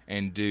bit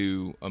and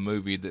do a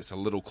movie that's a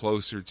little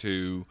closer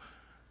to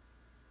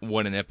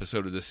what an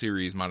episode of the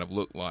series might have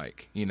looked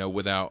like,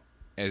 without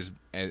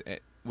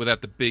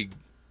without the big,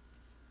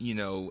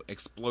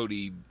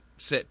 explodey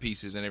set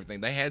pieces and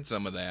everything. They had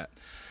some of that,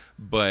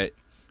 but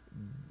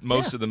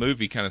most of the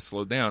movie kind of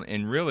slowed down.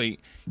 And really,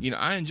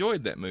 I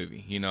enjoyed that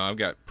movie. I've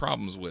got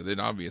problems with it,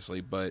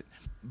 obviously, but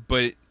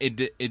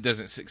it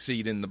doesn't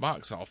succeed in the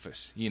box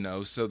office,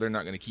 so they're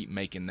not going to keep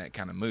making that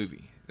kind of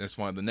movie. That's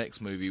why the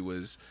next movie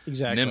was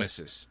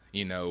Nemesis,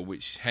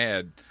 which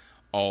had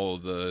all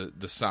the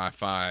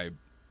sci-fi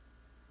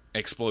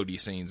explodey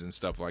scenes and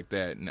stuff like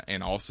that,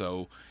 and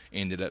also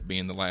ended up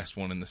being the last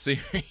one in the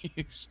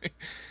series.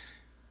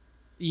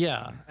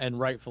 Yeah, and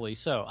rightfully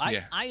so.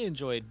 I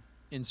enjoyed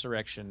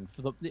Insurrection.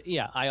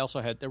 I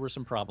also there were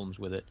some problems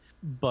with it,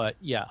 but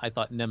I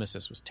thought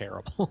Nemesis was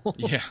terrible.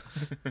 Yeah.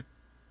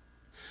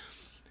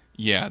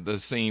 Yeah, the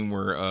scene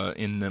where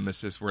in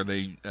Nemesis where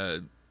they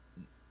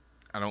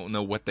I don't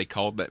know what they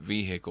called that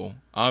vehicle.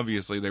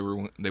 Obviously, they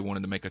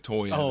wanted to make a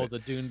toy of it. Oh, the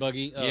dune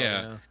buggy. Oh,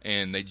 yeah,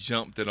 and they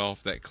jumped it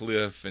off that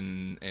cliff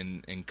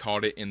and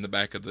caught it in the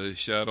back of the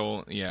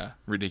shuttle. Yeah,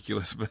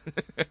 ridiculous.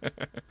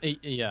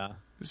 Yeah.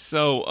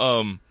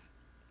 So,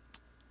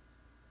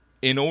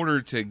 in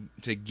order to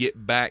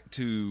get back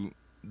to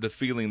the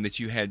feeling that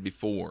you had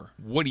before,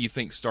 what do you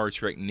think Star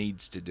Trek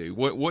needs to do?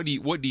 What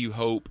do you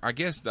hope? I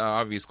guess the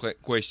obvious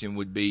question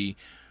would be,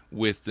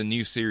 with the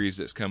new series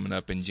that's coming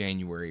up in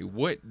January,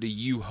 what do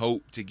you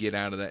hope to get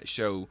out of that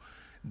show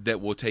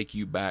that will take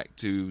you back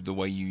to the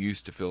way you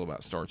used to feel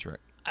about Star Trek?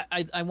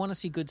 I want to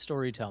see good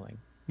storytelling.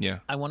 Yeah.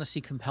 I want to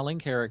see compelling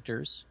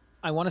characters.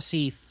 I want to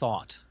see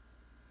thought.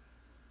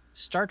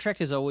 Star Trek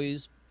has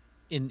always,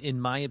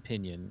 in my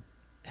opinion,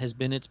 has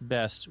been its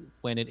best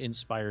when it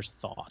inspires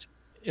thought.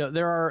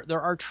 There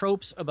are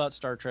tropes about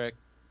Star Trek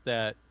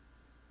that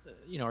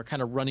are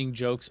kind of running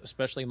jokes,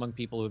 especially among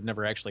people who have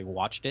never actually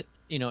watched it.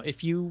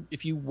 If you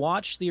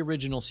watch the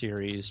original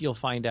series, you'll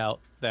find out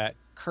that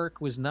Kirk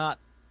was not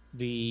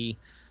the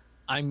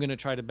I'm going to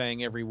try to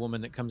bang every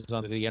woman that comes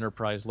onto the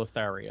Enterprise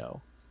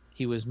Lothario.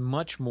 He was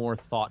much more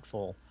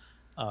thoughtful.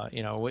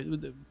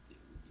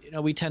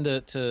 We tend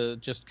to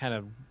just kind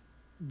of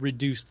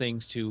reduce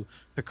things to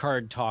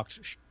Picard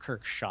talked,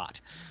 Kirk shot.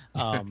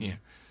 Yeah.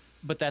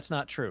 But that's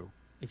not true.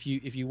 If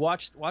you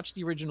watch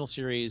the original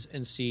series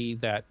and see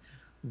that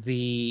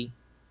the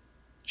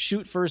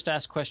shoot first,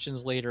 ask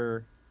questions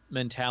later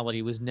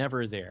mentality was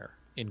never there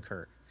in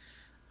Kirk.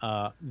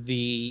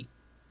 The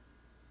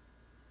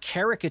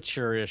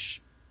caricaturish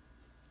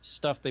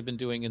stuff they've been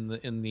doing in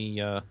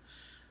the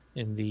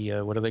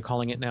what are they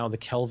calling it now? The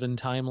Kelvin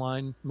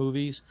timeline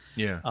movies.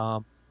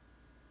 Yeah.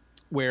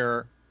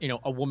 Where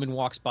a woman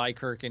walks by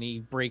Kirk and he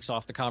breaks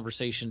off the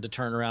conversation to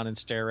turn around and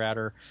stare at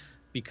her,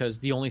 because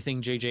the only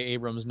thing J.J.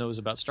 Abrams knows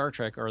about Star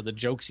Trek are the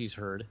jokes he's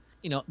heard.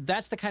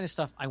 That's the kind of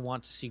stuff I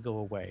want to see go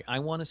away. I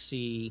want to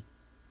see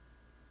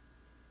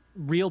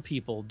real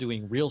people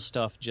doing real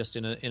stuff just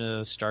in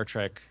a Star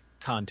Trek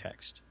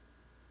context.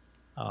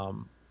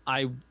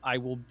 I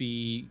will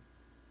be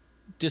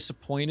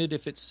disappointed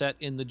if it's set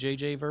in the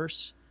J.J.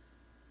 verse.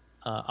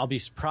 I'll be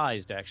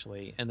surprised,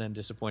 actually, and then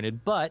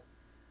disappointed. But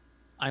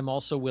I'm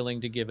also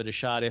willing to give it a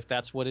shot if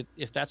that's what it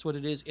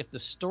is. If the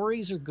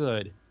stories are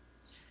good,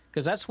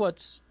 because that's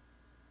what's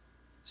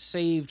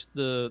saved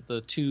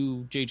the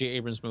two J.J.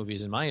 Abrams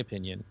movies, in my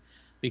opinion,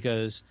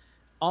 because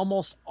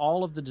almost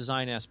all of the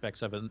design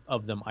aspects of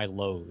them I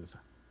loathe.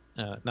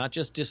 Not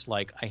just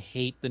dislike. I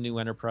hate the new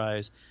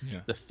Enterprise.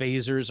 Yeah. The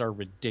phasers are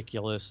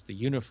ridiculous. The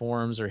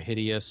uniforms are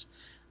hideous.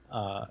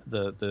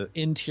 The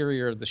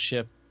interior of the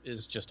ship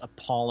is just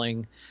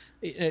appalling.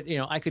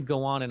 I could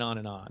go on and on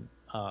and on,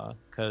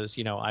 because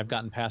I've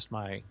gotten past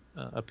my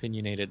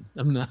opinionated,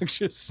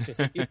 obnoxious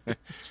state.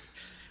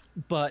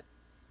 But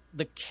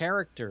the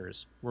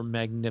characters were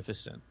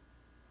magnificent.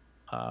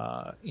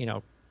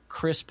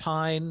 Chris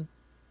Pine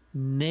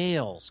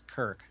nails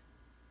Kirk.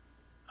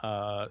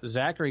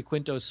 Zachary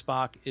Quinto's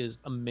Spock is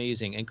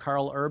amazing, and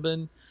Carl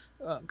Urban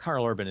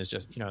is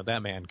just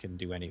that man can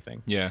do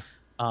anything. Yeah.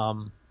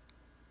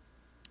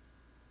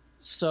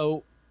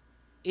 So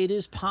it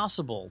is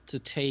possible to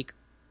take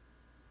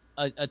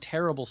a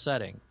terrible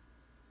setting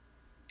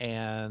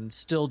and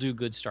still do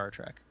good Star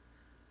Trek.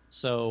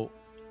 So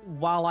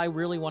while I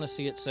really want to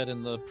see it set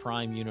in the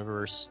Prime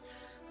universe,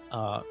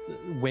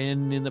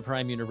 when in the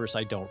Prime universe,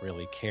 I don't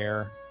really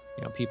care.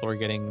 People are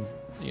getting,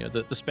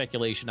 the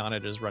speculation on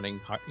it is running,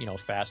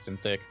 fast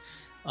and thick,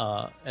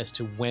 as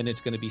to when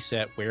it's going to be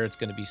set, where it's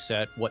going to be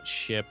set, what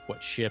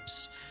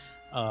ships.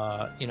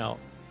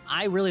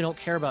 I really don't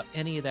care about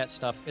any of that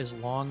stuff as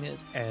long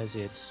as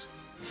it's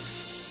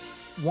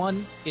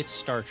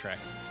Star Trek.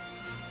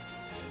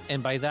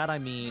 And by that I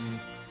mean,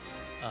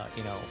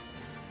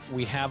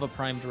 we have a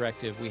Prime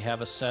directive, we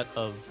have a set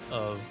of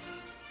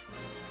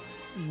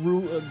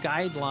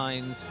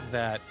guidelines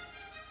that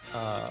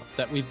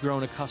we've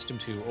grown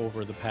accustomed to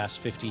over the past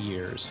 50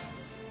 years.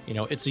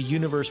 It's a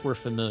universe we're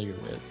familiar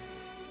with,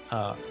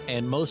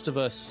 and most of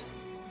us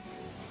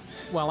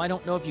well, I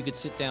don't know if you could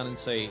sit down and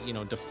say,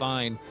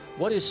 define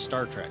what is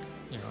Star Trek,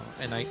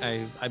 and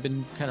I've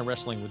been kind of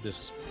wrestling with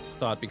this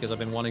thought because I've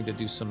been wanting to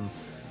do some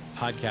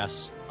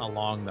podcasts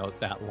along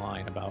that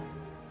line about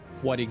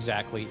what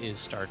exactly is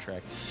Star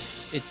Trek.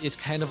 It's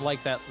kind of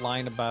like that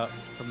line about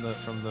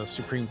from the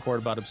Supreme Court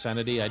about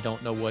obscenity. I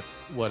don't know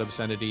what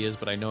obscenity is,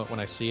 but I know it when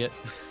I see it.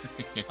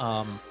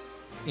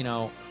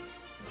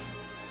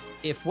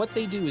 If what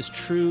they do is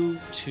true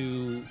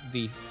to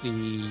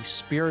the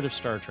spirit of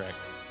Star Trek,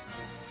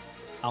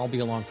 I'll be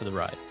along for the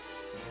ride.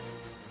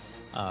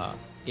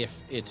 If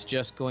it's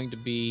just going to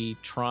be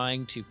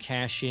trying to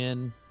cash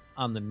in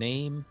on the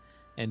name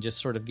and just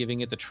sort of giving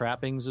it the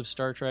trappings of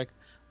Star Trek,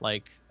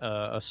 like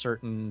a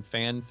certain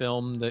fan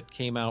film that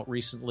came out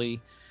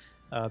recently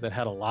that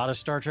had a lot of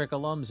Star Trek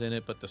alums in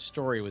it, but the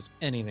story was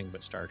anything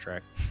but Star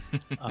Trek,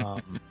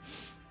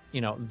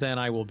 then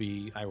I will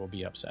be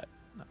upset.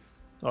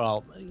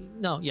 Well,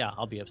 no, yeah,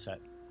 I'll be upset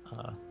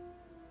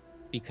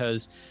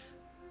because,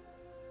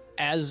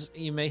 as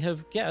you may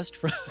have guessed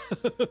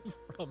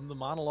from the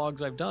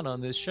monologues I've done on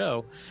this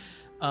show,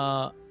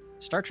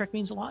 Star Trek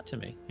means a lot to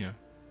me. Yeah,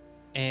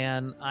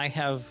 and I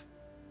have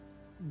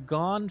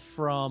gone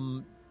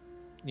from,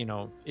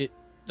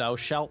 thou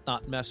shalt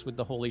not mess with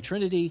the Holy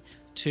Trinity,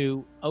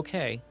 to,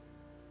 okay,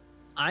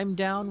 I'm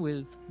down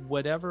with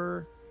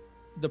whatever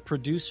the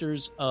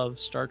producers of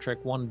Star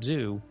Trek want to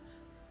do,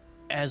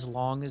 as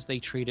long as they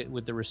treat it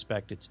with the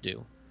respect it's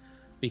due.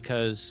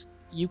 Because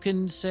you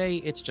can say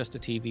it's just a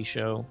TV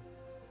show.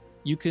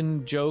 You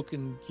can joke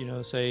and,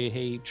 say,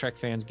 hey, Trek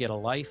fans, get a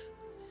life.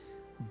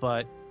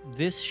 But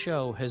this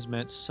show has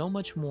meant so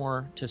much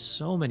more to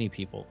so many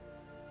people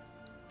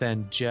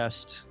than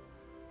just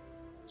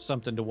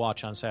something to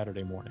watch on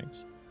Saturday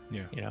mornings.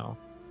 Yeah.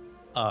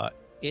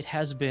 It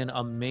has been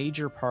a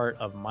major part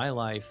of my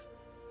life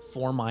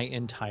for my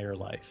entire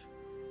life.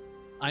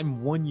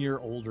 I'm 1 year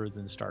older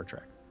than Star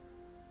Trek.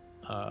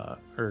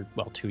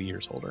 2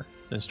 years older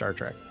than Star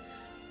Trek.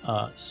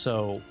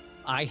 So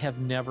I have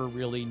never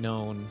really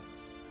known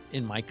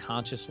in my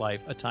conscious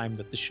life a time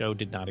that the show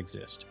did not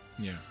exist.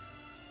 Yeah.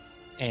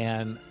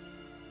 And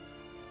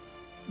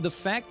the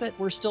fact that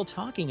we're still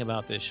talking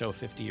about this show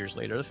 50 years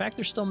later, the fact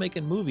they're still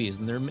making movies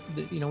and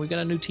we've got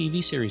a new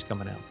TV series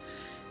coming out.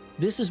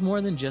 This is more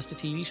than just a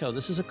TV show.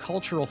 This is a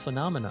cultural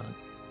phenomenon.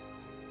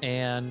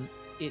 And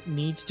it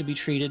needs to be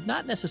treated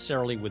not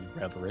necessarily with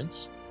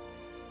reverence.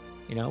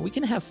 We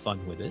can have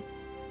fun with it.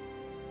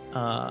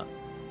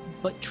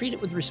 But treat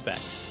it with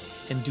respect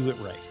and do it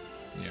right.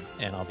 Yeah.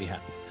 And I'll be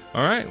happy.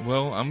 All right.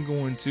 Well, I'm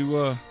going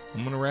to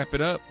wrap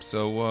it up.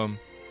 So,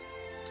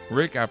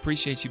 Rick, I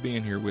appreciate you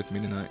being here with me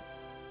tonight.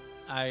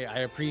 I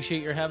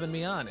appreciate your having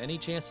me on. Any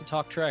chance to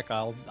talk Trek,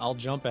 I'll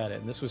jump at it.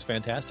 And this was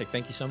fantastic.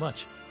 Thank you so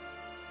much.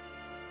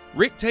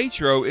 Rick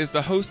Tetrault is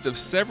the host of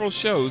several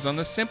shows on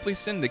the Simply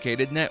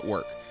Syndicated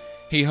network.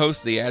 He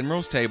hosts The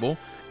Admiral's Table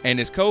and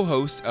is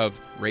co-host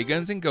of Ray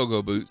Guns and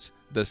Go-Go Boots,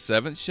 The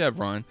Seventh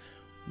Chevron,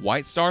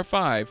 White Star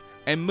 5,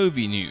 and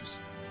Movie News.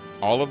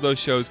 All of those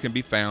shows can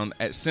be found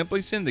at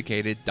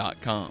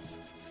simplysyndicated.com.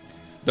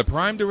 The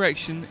Prime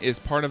Direction is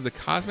part of the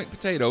Cosmic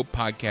Potato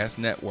Podcast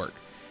Network.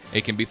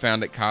 It can be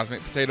found at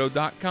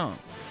cosmicpotato.com.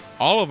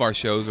 All of our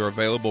shows are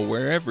available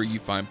wherever you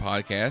find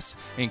podcasts,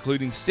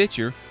 including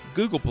Stitcher,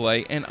 Google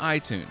Play, and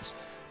iTunes.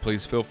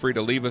 Please feel free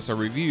to leave us a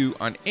review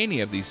on any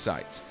of these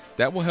sites.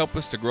 That will help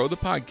us to grow the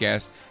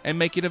podcast and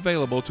make it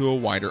available to a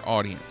wider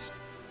audience.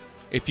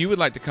 If you would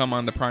like to come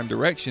on the Prime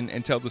Direction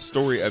and tell the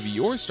story of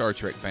your Star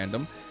Trek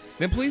fandom,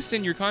 then please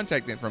send your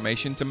contact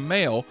information to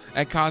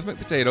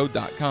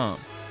mail@cosmicpotato.com.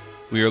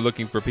 We are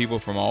looking for people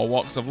from all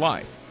walks of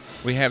life.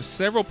 We have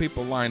several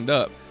people lined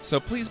up, so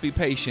please be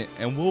patient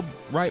and we'll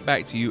write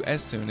back to you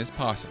as soon as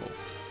possible.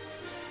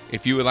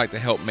 If you would like to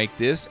help make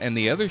this and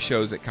the other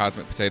shows at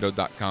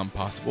cosmicpotato.com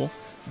possible,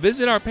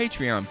 visit our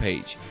Patreon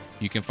page.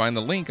 You can find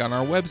the link on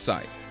our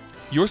website.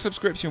 Your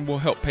subscription will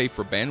help pay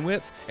for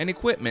bandwidth and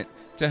equipment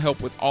to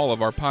help with all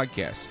of our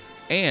podcasts,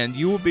 and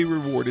you will be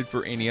rewarded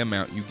for any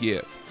amount you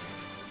give.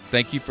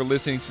 Thank you for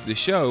listening to the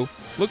show.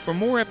 Look for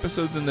more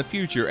episodes in the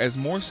future as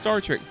more Star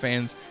Trek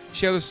fans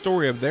share the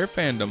story of their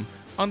fandom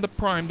on the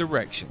Prime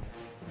Direction.